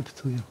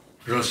zaakceptują.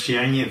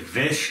 Rosjanie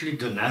weszli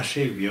do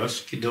naszej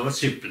wioski, do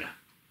Ocypla.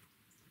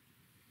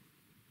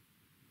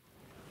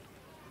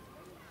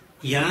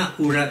 Ja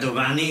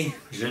uradowany,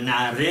 że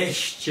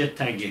nareszcie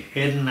ta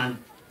gehenna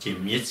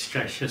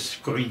niemiecka się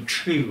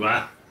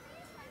skończyła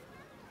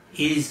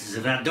i z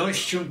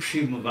radością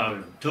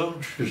przyjmowałem to,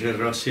 że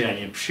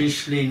Rosjanie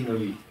przyszli, no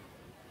i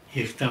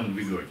ich tam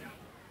wygonią.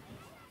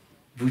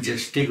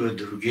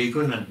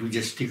 22 na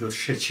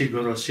 23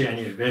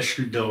 Rosjanie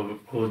weszli do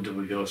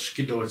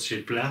wioski, do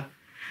Ocypla,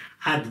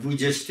 a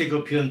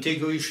 25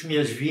 już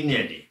mnie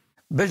zwinęli.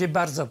 Byli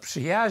bardzo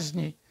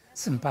przyjaźni,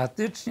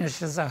 sympatycznie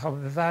się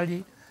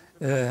zachowywali.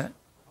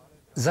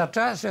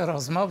 Zaczęła się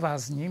rozmowa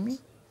z nimi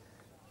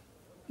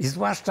i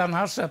zwłaszcza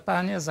nasze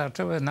panie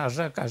zaczęły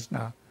narzekać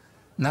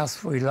na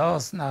swój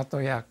los, na to,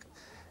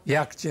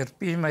 jak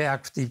cierpimy,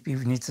 jak w tej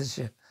piwnicy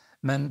się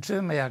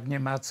męczymy, jak nie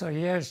ma co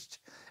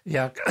jeść,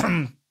 jak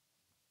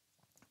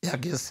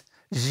jest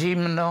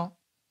zimno.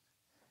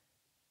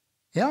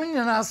 I oni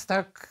nas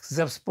tak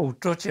ze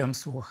współczuciem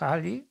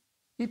słuchali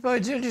i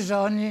powiedzieli, że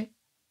oni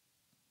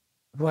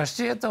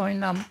właściwie to oni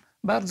nam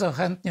bardzo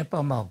chętnie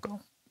pomogą.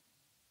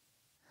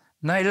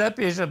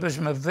 Najlepiej,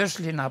 żebyśmy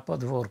wyszli na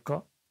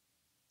podwórko.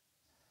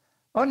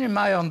 Oni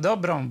mają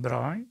dobrą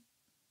broń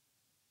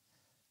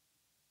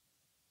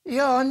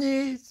i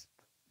oni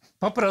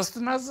po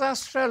prostu nas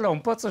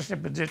zastrzelą. Po co się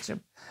będziecie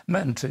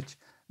męczyć?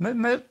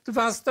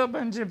 Was to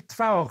będzie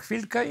trwało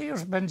chwilkę i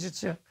już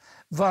będziecie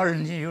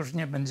wolni, już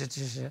nie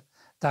będziecie się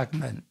tak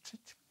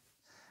męczyć.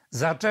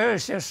 Zaczęły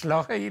się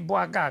szlochy i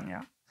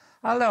błagania,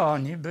 ale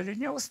oni byli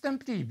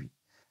nieustępliwi.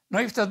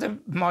 No i wtedy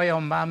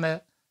moją mamę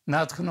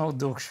natchnął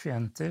Duch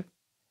Święty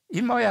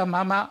i moja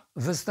mama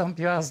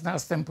wystąpiła z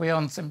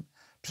następującym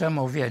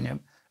przemówieniem,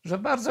 że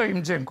bardzo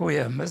im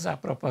dziękujemy za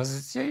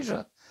propozycję i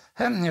że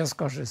chętnie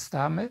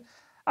skorzystamy,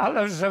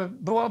 ale że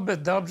byłoby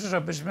dobrze,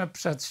 żebyśmy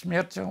przed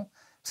śmiercią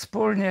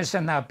wspólnie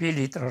się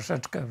napili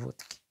troszeczkę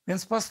wódki.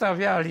 Więc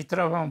postawiła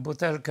litrową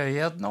butelkę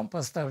jedną,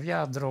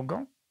 postawiła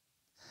drugą.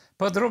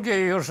 Po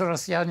drugiej już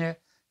Rosjanie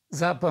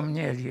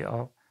zapomnieli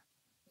o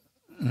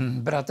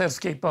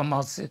braterskiej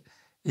pomocy,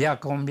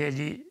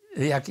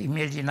 jakiej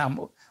mieli nam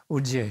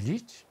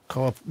udzielić.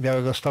 Koło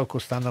Białegostoku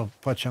stanął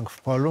pociąg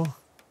w polu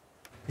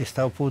i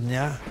stał pół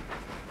dnia.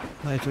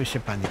 No i tu się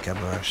panika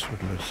była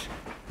wśród ludzi.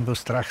 Był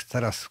strach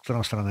teraz, w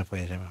którą stronę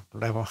pojedziemy.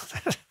 W lewo,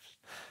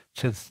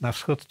 czy na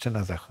wschód, czy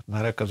na zachód. No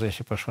ale okazuje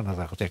się, poszło na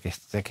zachód.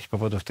 Z jakichś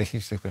powodów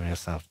technicznych pewnie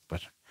stanął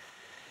pociąg.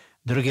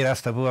 Drugi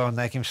raz to było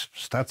na jakimś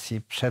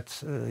stacji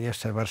przed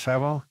jeszcze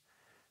Warszawą.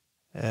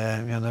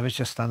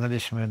 Mianowicie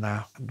stanęliśmy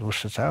na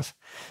dłuższy czas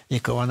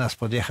i koło nas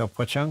podjechał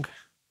pociąg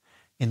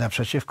i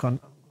naprzeciwko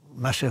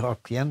naszych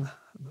okien,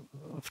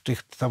 w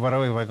tych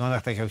towarowych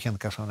wagonach takie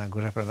okienka są na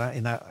górze, prawda?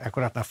 I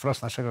akurat na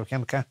wprost naszego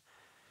okienka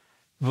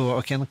było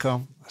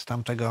okienko z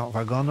tamtego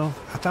wagonu,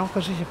 a tam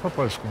chodzicie po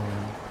polsku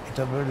mówią. I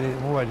to byli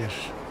młodzież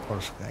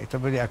polska, i to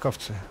byli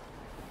akowcy.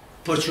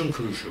 Pociąg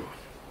ruszył.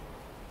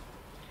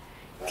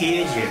 I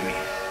jedziemy.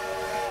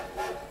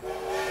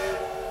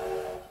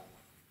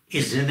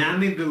 I z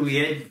nami był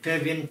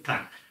pewien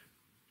pan,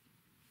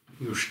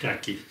 już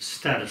taki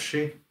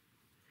starszy,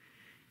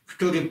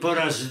 który po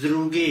raz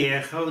drugi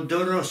jechał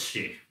do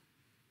Rosji.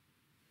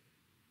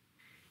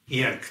 I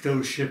jak to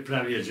już się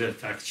prawie, że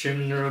tak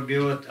ciemno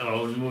robiło, a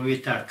on mówi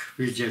tak,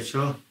 wiecie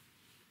co,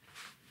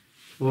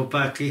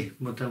 chłopaki,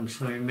 bo tam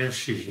sami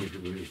mężczyźni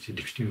byli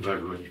wtedy w tym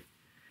wagonie,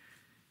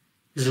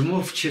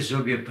 zmówcie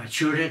sobie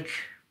paciurek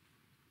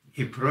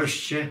i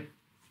proście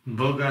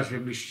Boga,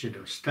 żebyście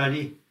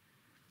dostali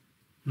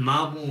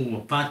małą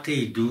łopatę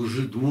i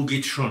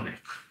długi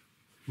trzonek.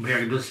 Bo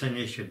jak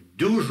dostaniecie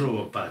dużą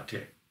łopatę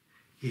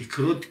i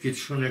krótki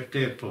trzonek, to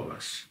jest po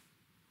was.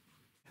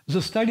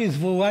 Zostali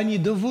zwołani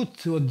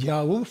dowódcy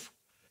oddziałów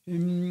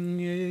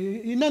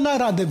i na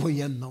naradę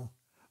wojenną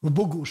w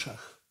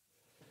Boguszach.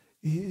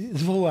 I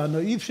zwołano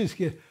i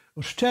wszystkie,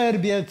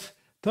 Szczerbiec,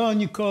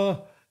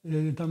 Tońko,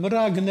 tam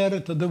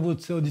Ragner, to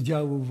dowódcy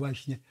oddziałów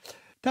właśnie.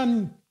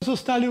 Tam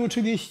zostali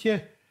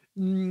oczywiście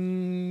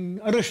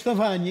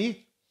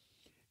aresztowani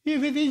i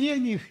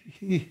wywiezieni,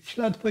 i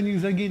ślad po nich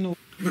zaginął.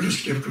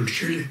 Ruskie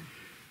wkroczyli,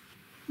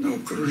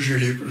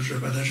 krążyli, proszę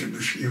pana,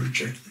 żeby się nie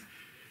uciekli.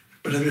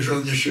 Prawie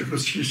żołnierze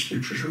rosyjski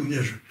przy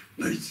żołnierzu.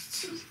 No i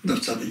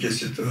co takie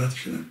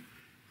sytuacje?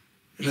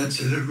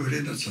 Ręce do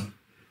góry, no co?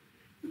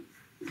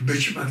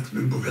 Być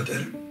martwym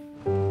bohaterem.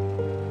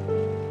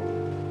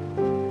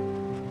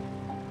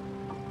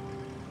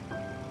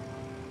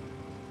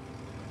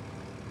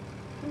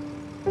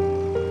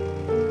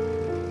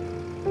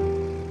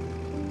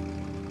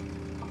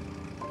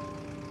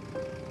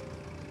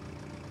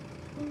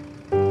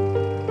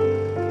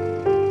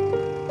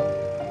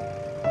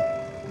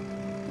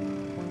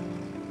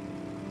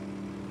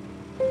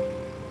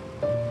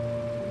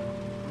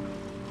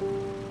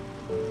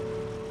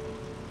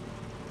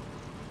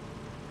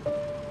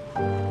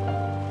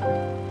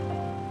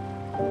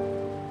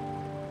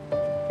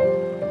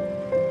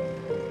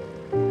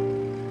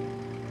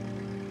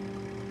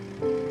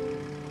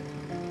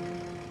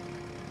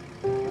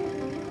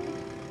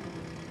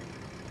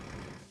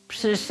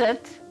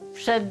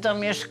 Wszedł do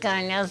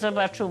mieszkania,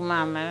 zobaczył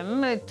mamę.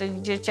 My,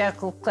 tych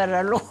dzieciaków,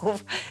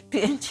 karaluchów,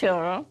 5.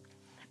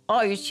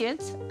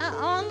 Ojciec, a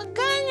on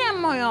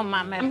gania moją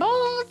mamę, bo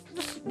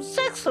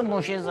seksu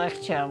mu się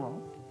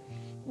zachciało.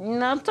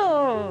 No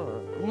to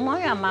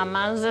moja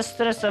mama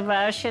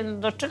zestresowała się,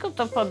 do czego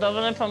to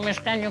podobne po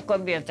mieszkaniu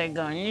kobietę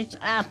gonić.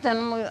 A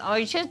ten mój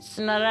ojciec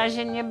na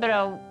razie nie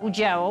brał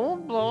udziału,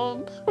 bo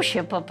bał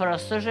się po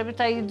prostu, żeby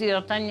ta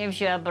idiota nie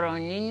wzięła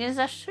broni i nie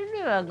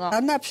zastrzeliła go.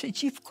 A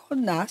naprzeciwko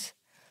nas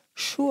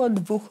szło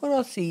 2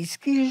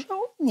 rosyjskich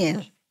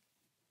żołnierzy.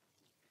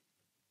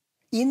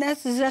 I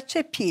nas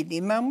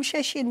zaczepili.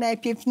 Mamusia się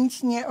najpierw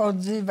nic nie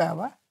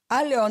odzywała,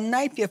 ale on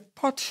najpierw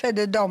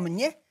podszedł do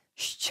mnie,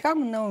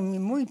 ściągnął mi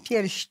mój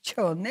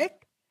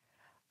pierścionek,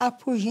 a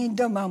później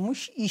do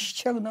mamusi i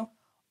ściągnął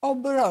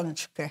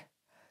obrączkę.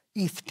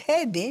 I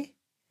wtedy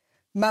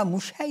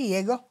mamusia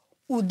jego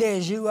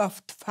uderzyła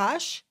w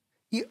twarz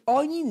i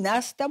oni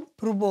nas tam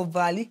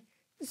próbowali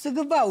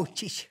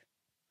zgwałcić.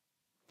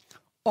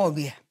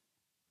 Obie.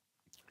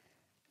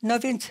 No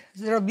więc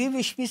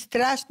zrobiłyśmy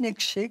straszny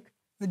krzyk.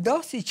 W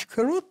dosyć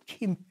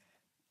krótkim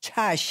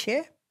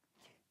czasie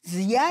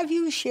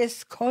zjawił się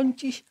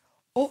skądś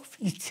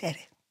oficer.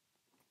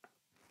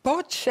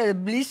 Podszedł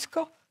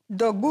blisko,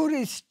 do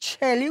góry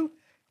strzelił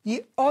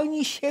i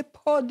oni się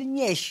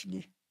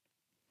podnieśli.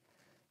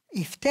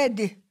 I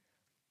wtedy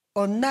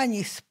on na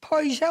nich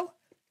spojrzał,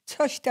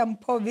 coś tam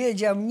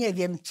powiedział, nie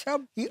wiem co,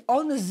 i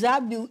on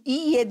zabił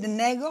i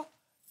jednego,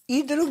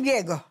 i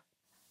drugiego.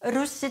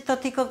 Ruscy to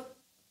tylko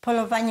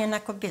polowanie na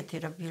kobiety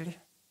robili.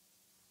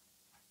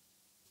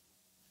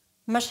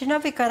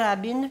 Maszynowy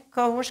karabin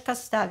koło łóżka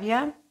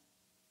stawia,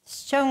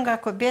 ściąga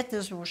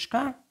kobietę z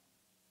łóżka,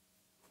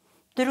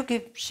 drugi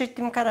przy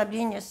tym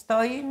karabinie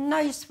stoi,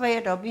 no i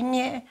swoje robi.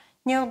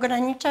 Nie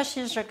ogranicza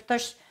się, że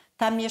ktoś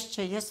tam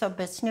jeszcze jest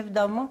obecny w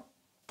domu,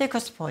 tylko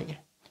swoje.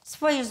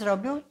 Swoje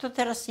zrobił, to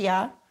teraz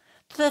ja,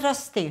 to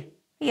teraz ty.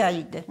 Ja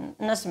idę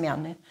na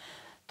zmiany.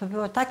 To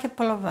było takie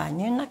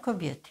polowanie na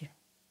kobiety.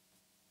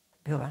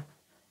 Była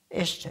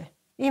jeszcze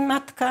i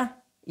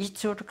matka, i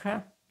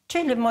córka,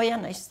 czyli moja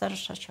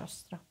najstarsza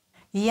siostra.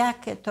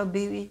 Jakie to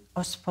byli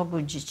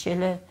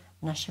oswobodziciele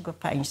naszego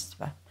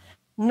państwa.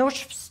 Nóż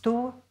w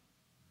stół,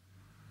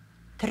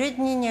 3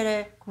 dni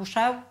nie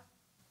kuszał,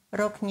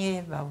 rok nie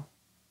jewał.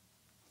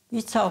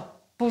 I co?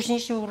 Później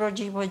się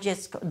urodziło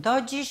dziecko.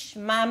 Do dziś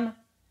mam,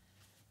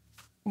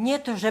 nie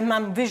to, że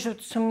mam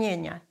wyrzut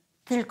sumienia,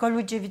 tylko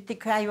ludzie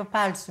wytykają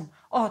palcem.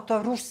 O,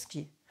 to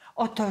ruski,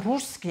 o, to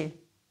ruski.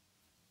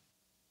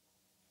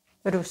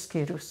 Ruski.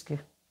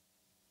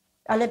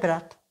 Ale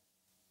brat.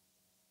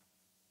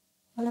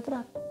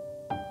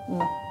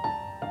 No.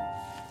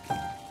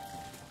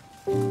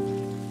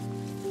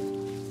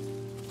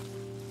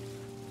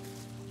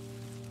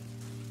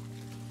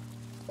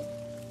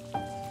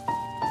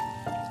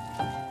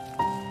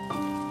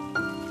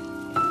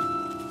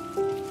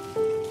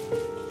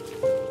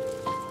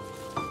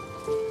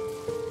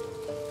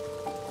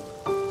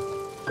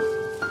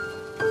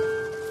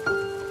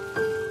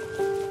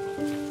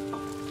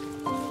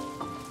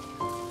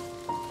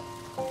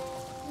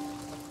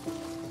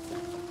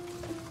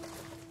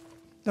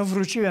 No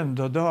wróciłem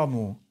do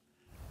domu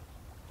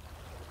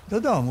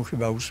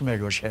chyba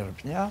 8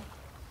 sierpnia,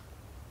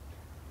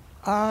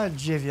 a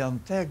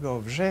 9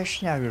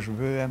 września już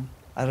byłem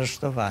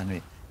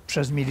aresztowany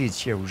przez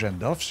milicję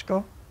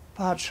urzędowską.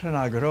 Patrzę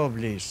na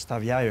grobli,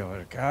 stawiają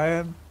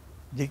RKM,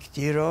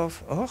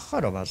 dyktirow. O,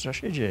 choroba, co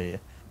się dzieje?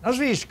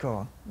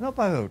 Nazwisko, no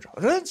Pawełczo,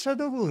 ręce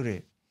do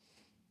góry.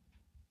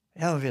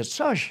 Ja mówię,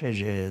 co się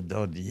dzieje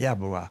do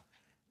diabła?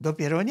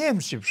 Dopiero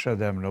Niemcy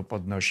przede mną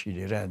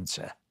podnosili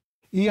ręce.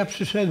 I ja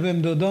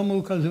przyszedłem do domu,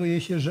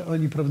 okazuje się, że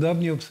oni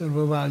prawdopodobnie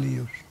obserwowali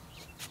już.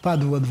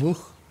 Wpadło 2.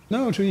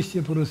 No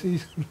oczywiście po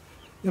rosyjsku.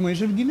 Ja mówię,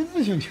 że w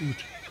gimnazjum się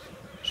uczę.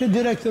 Że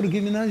dyrektor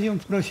gimnazjum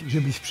prosi,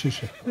 żebyś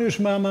przyszedł. Już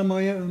mama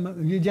moja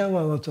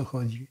wiedziała, o co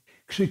chodzi.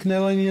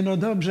 Krzyknęła mnie, no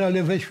dobrze,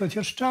 ale weź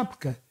chociaż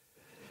czapkę.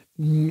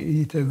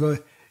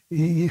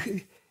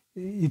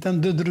 I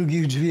tam do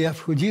drugich drzwi ja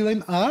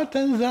wchodziłem, a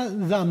ten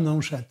za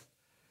mną szedł.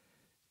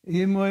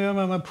 I moja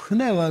mama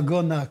pchnęła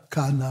go na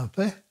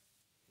kanapę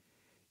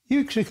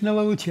i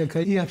krzyknęła,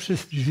 uciekaj. I ja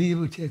przez drzwi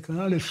uciekam,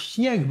 ale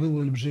śnieg był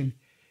olbrzymi.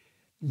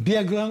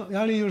 Biegłem,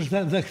 ale już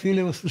za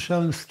chwilę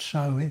usłyszałem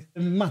strzały.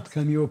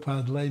 Matka mi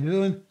opadła i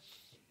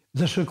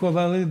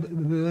zaszokowany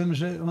byłem,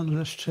 że on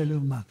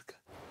zastrzelił matkę.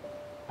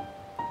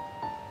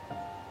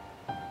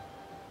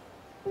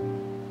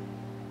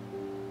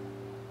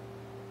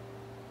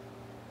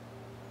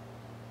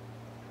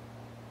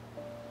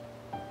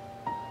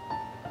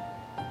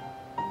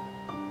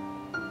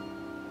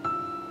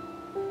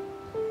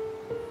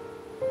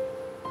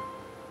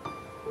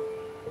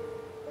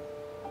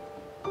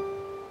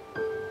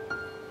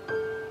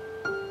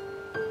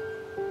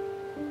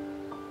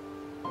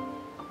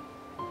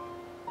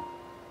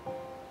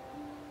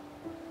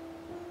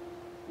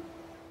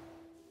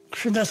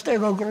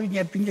 Trzynastego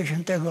grudnia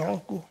 50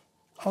 roku,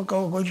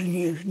 około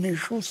godziny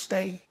 6,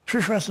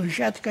 przyszła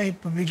sąsiadka i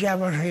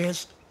powiedziała, że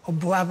jest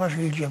obława,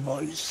 że idzie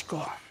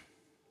wojsko.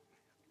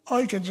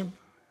 Ojciec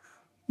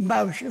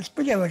bał się,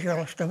 spodziewał się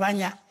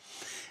aresztowania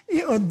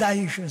i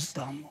oddali się z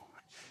domu.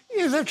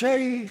 I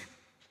zaczęli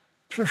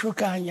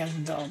przeszukania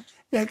w domu.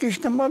 Jakiś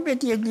tam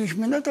obiad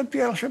jedliśmy, no to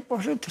pierwszy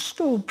poszedł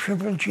stół,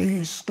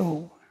 przewrócili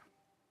stół.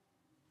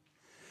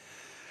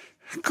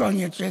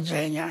 Koniec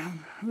jedzenia.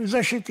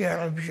 Za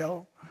siekierę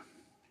wziął.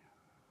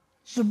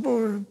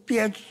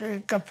 Piec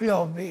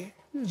kaflowy,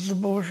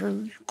 zbóż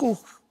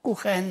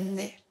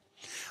kuchenny.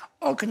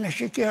 Okna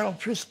siekierą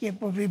wszystkie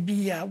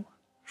powybijał,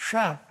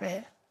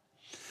 szafę.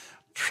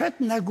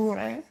 Wszedł na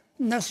górę,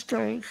 na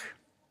strych.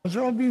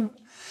 Zrobił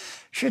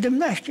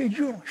 17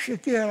 dziur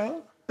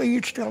siekierą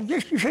i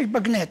 46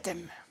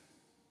 bagnetem.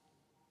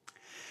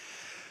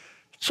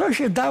 Co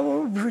się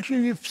dało,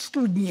 wrzucili w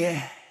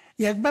studnię.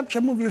 Jak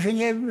babcia mówi, że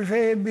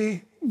żeby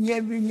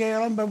nie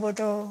rąbał, bo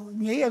to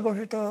nie jego,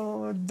 że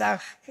to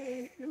dach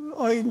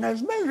ojna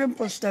z mężem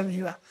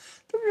postawiła,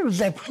 to ją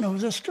zepchnął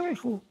ze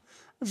strychu.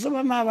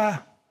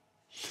 Złamała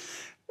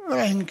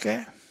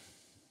rękę,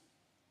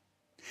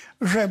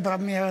 żebra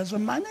miała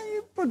złamane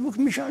i po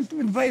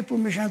 2,5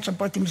 miesiąca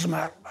po tym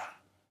zmarła.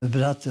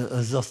 Brat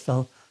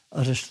został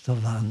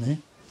aresztowany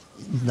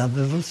na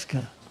wywózkę.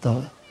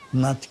 To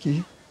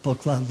matki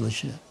pokładły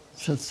się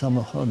przed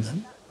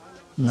samochodem.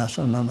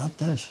 Nasza mama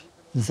też.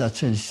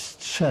 Zaczęli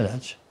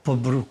strzelać po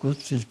bruku,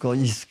 tylko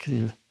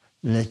iskry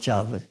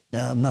leciały.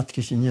 A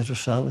matki się nie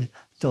ruszały,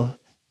 to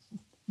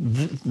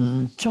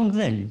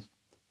ciągnęli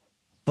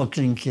po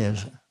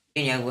klinkierze.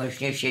 Jak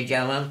właśnie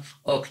siedziałam,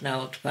 okna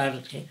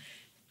otwarte,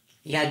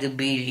 jak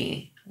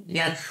bili,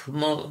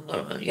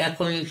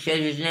 jak oni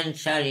się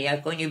znęcali,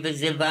 jak oni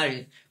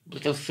wyzywali, bo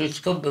to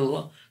wszystko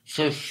było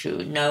coś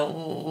na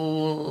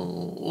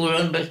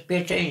Urząd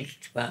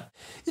Bezpieczeństwa.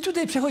 I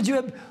tutaj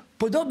przechodziłem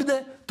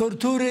podobne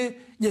tortury,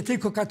 nie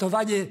tylko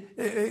katowanie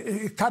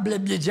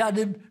kablem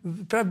miedzianym,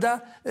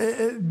 prawda,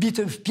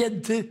 bitym w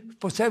pięty, w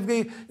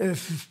pokrewnej,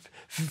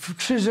 w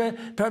krzyże,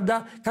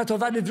 prawda,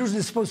 katowany w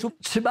różny sposób,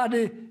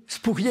 trzymany,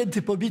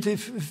 spuchnięty, pobity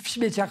w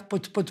śmieciach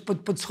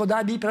pod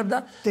schodami,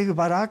 prawda. W tych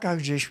barakach,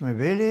 gdzieśmy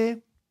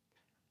byli,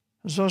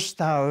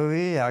 zostały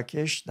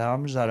jakieś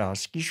tam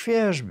zarazki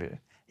świeżby.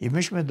 I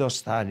myśmy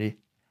dostali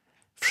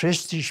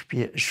wszyscy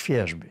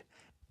świeżby.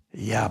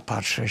 Ja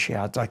patrzę się,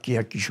 a taki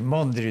jakiś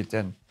mądry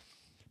ten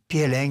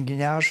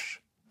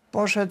pielęgniarz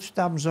poszedł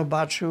tam,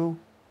 zobaczył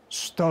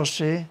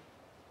stosy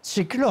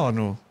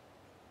cyklonu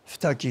w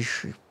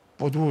takich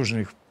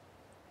podłużnych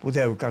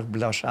pudełkach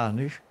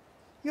blaszanych.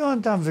 I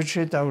on tam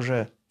wyczytał,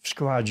 że w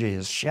składzie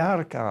jest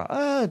siarka,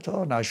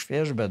 to na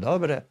świeżbę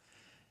dobre.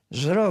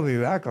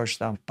 zrobił jakoś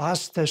tam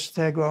pastę z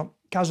tego,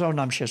 kazał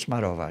nam się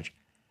smarować.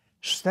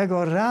 Z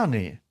tego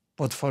rany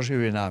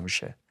potworzyły nam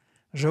się,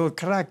 że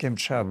okrakiem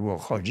trzeba było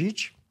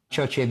chodzić.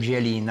 Ciocie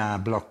wzięli na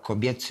blok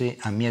kobiecy,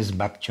 a mnie z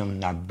babcią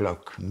na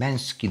blok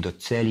męski do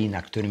celi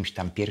na którymś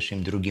tam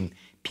pierwszym, drugim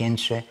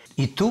piętrze.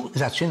 I tu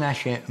zaczyna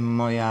się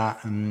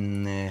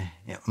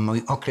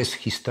mój okres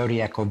historii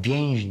jako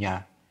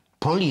więźnia,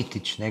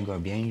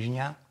 politycznego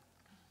więźnia,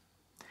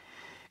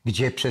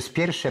 gdzie przez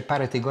pierwsze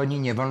parę tygodni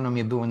nie wolno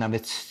mi było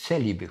nawet z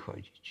celi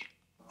wychodzić.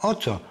 O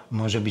co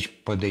może być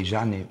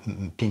podejrzany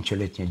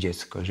 5-letnie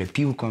dziecko? Że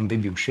piłką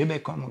wybił szybę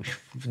komuś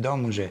w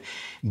domu, że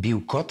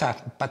bił kota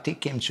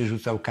patykiem czy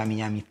rzucał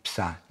kamieniami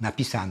psa.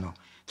 Napisano: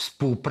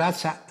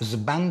 współpraca z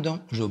bandą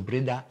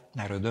żubryda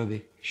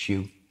Narodowych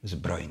Sił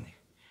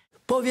Zbrojnych.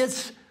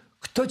 Powiedz,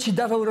 kto ci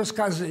dawał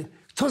rozkazy,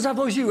 co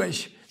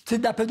zawoziłeś. Ty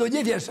na pewno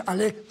nie wiesz,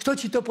 ale kto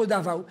ci to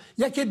podawał?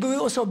 Jakie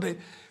były osoby?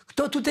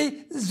 Kto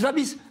tutaj z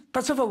wami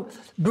pracował?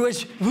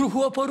 Byłeś w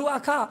ruchu oporu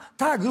AK?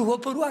 Tak, ruchu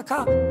oporu AK.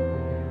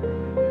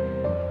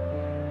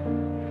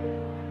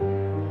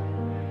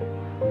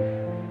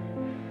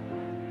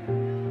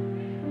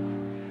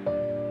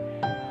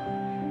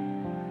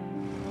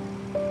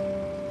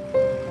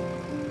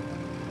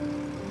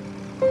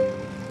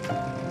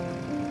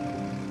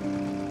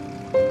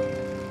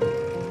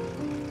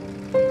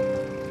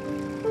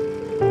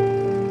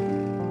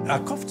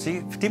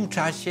 Akowcy w tym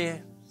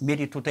czasie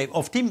mieli tutaj,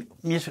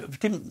 w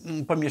tym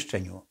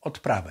pomieszczeniu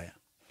odprawę.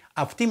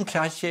 A w tym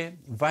czasie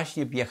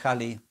właśnie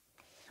wjechali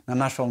na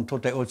naszą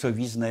tutaj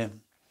ojcowiznę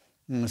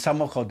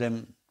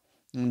samochodem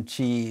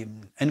ci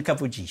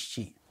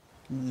NKWD-ści.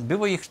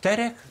 Było ich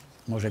 4,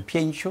 może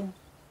 5.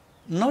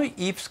 No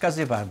i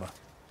wskazywano.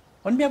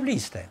 On miał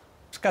listę.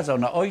 Wskazał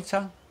na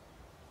ojca,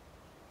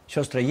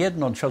 siostrę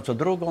jedną, siostrę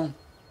drugą.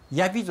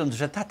 Ja widząc,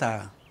 że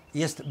tata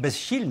jest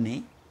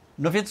bezsilny,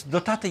 no więc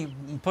do taty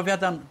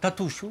powiadam: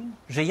 tatusiu,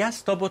 że ja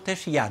z tobą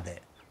też jadę.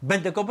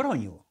 Będę go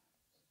bronił.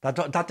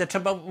 Tatę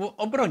trzeba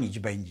obronić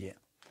będzie.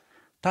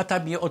 Tata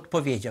mi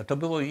odpowiedział. To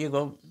było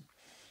jego,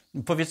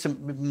 powiedzmy,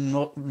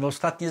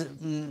 ostatnie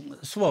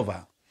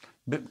słowa.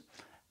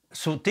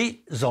 Ty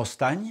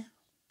zostań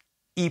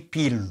i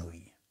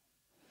pilnuj.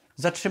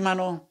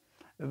 Zatrzymano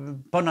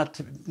ponad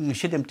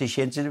 7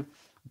 000,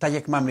 tak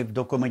jak mamy w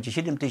dokumencie,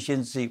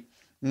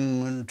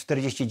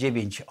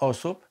 7049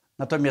 osób,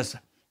 natomiast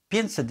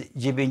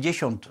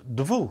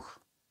 592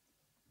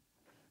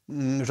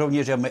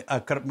 żołnierzy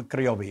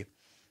krajowych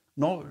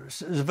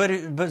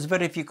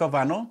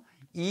zweryfikowano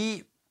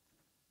i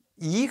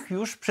ich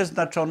już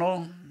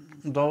przeznaczono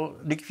do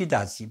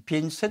likwidacji.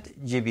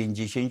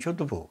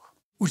 592.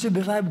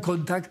 Utrzymywałem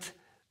kontakt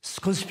z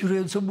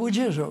konspirującą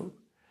młodzieżą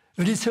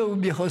w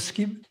liceum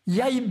miechowskim.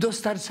 Ja im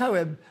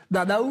dostarczałem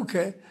na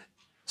naukę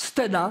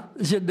stena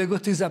z jednego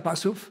tych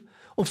zapasów,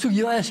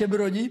 obsługiwania się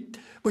broni,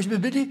 bośmy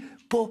byli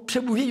po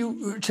przemówieniu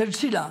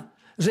Churchilla,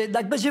 że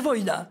jednak będzie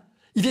wojna.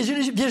 I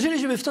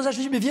wierzyliśmy w to,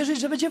 zaczęliśmy wierzyć,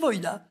 że będzie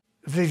wojna.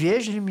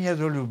 Wywieźli mnie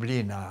do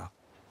Lublina,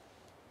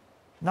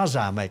 na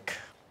zamek.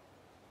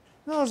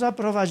 No,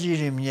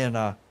 zaprowadzili mnie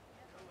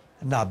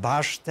na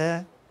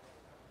basztę,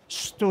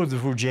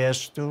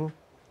 120,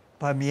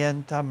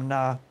 pamiętam,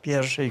 na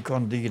pierwszej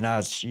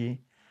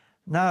kondygnacji,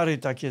 nary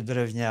takie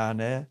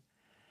drewniane.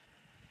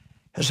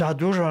 Za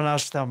dużo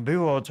nas tam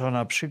było, to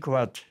na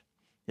przykład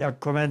jak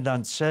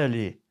komendant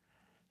celi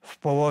w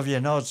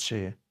połowie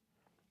nocy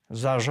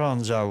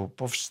zarządzał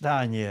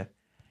powstanie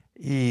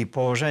i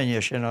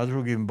położenie się na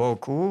drugim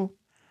boku,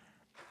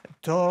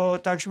 to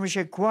takśmy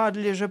się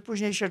kładli, że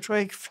później się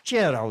człowiek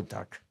wcierał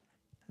tak.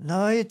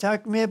 No i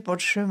tak mnie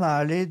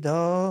potrzymali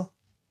do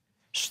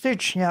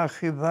stycznia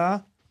chyba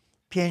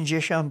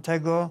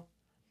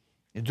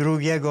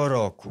 52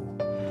 roku.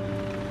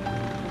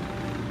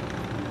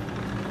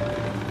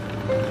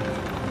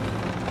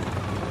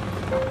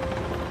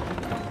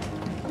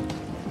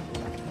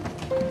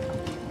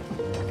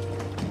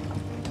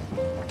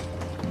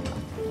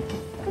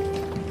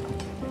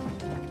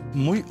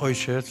 Mój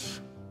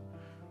ojciec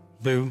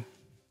był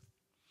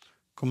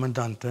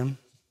komendantem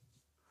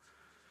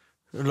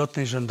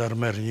lotnej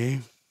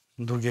żandarmerii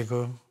II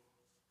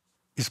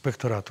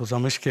Inspektoratu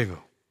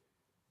Zamojskiego.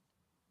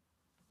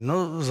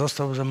 No,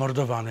 został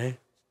zamordowany,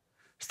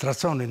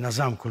 stracony na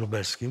Zamku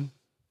Lubelskim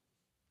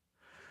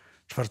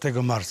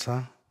 4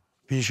 marca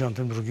w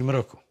 1952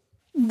 roku.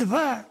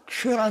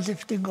 2-3 razy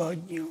w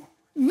tygodniu.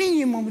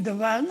 Minimum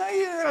 2, no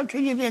i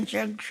raczej nie więcej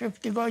jak 3 w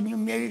tygodniu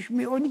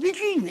mieliśmy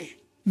odwiedziny.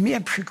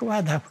 Mnie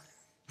przykładał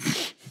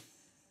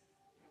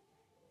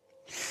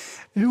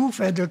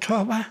lufę do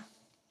czoła.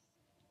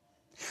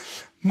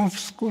 Mów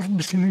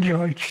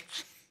skurwysynu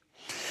ojciec.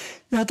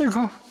 Ja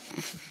tego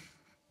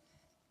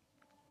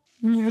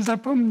nie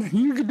zapomnę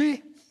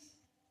nigdy.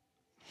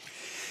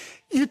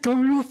 I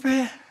tą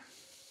lufę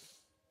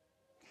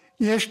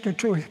jeszcze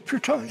czuję przy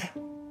czole.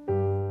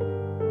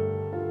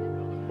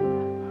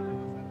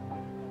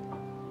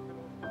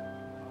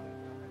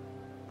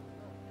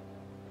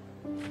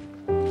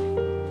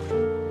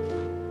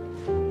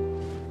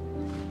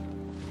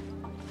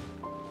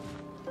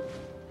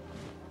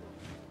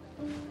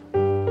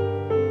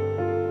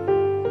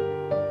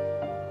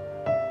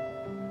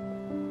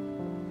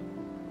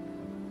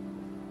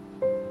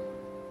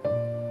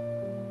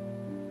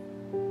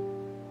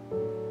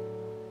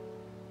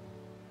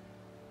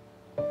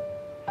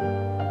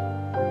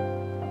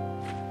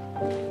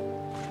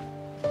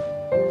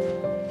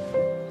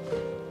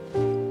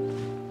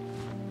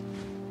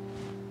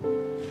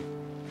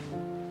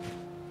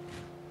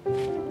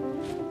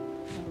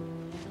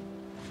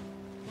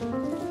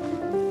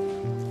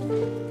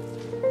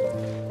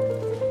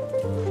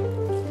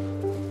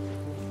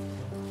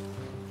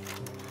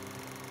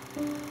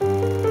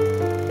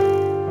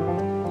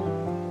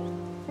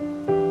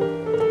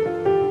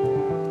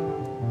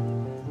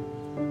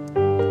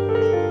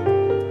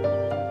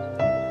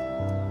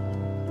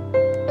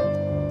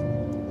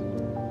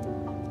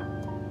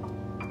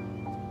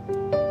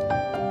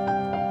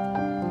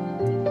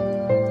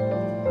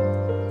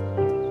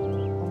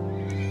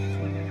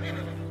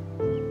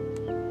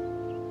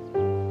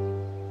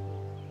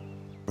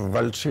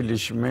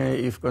 walczyliśmy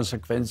i w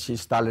konsekwencji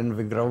Stalin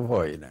wygrał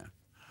wojnę.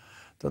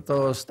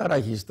 To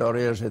stara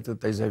historia, że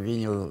tutaj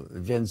zawinił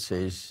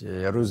więcej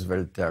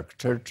Roosevelt jak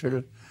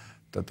Churchill.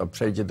 To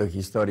przejdzie do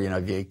historii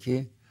na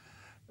wieki,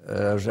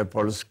 że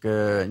Polskę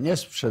nie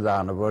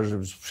sprzedano, bo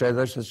żeby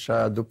sprzedać, to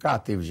trzeba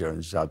dukaty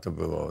wziąć za to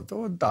było.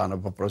 To oddano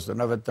po prostu.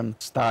 Nawet ten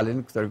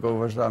Stalin, którego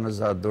uważano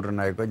za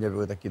durnego, nie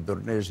był taki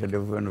durny, jeżeli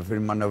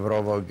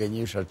wymanewrował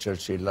geniusza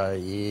Churchilla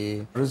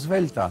i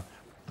Roosevelta.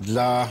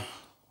 Dla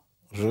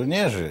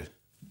żołnierzy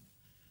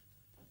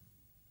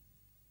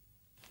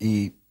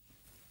i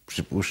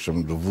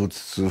przypuszczam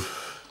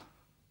dowódców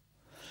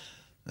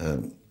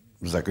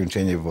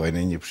zakończenie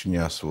wojny nie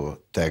przyniosło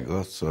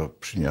tego, co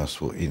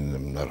przyniosło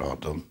innym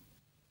narodom.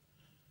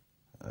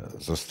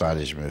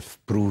 Zostaliśmy w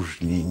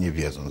próżni, nie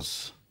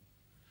wiedząc,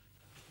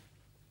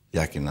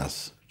 jakie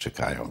nas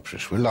czekają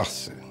przyszłe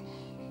losy.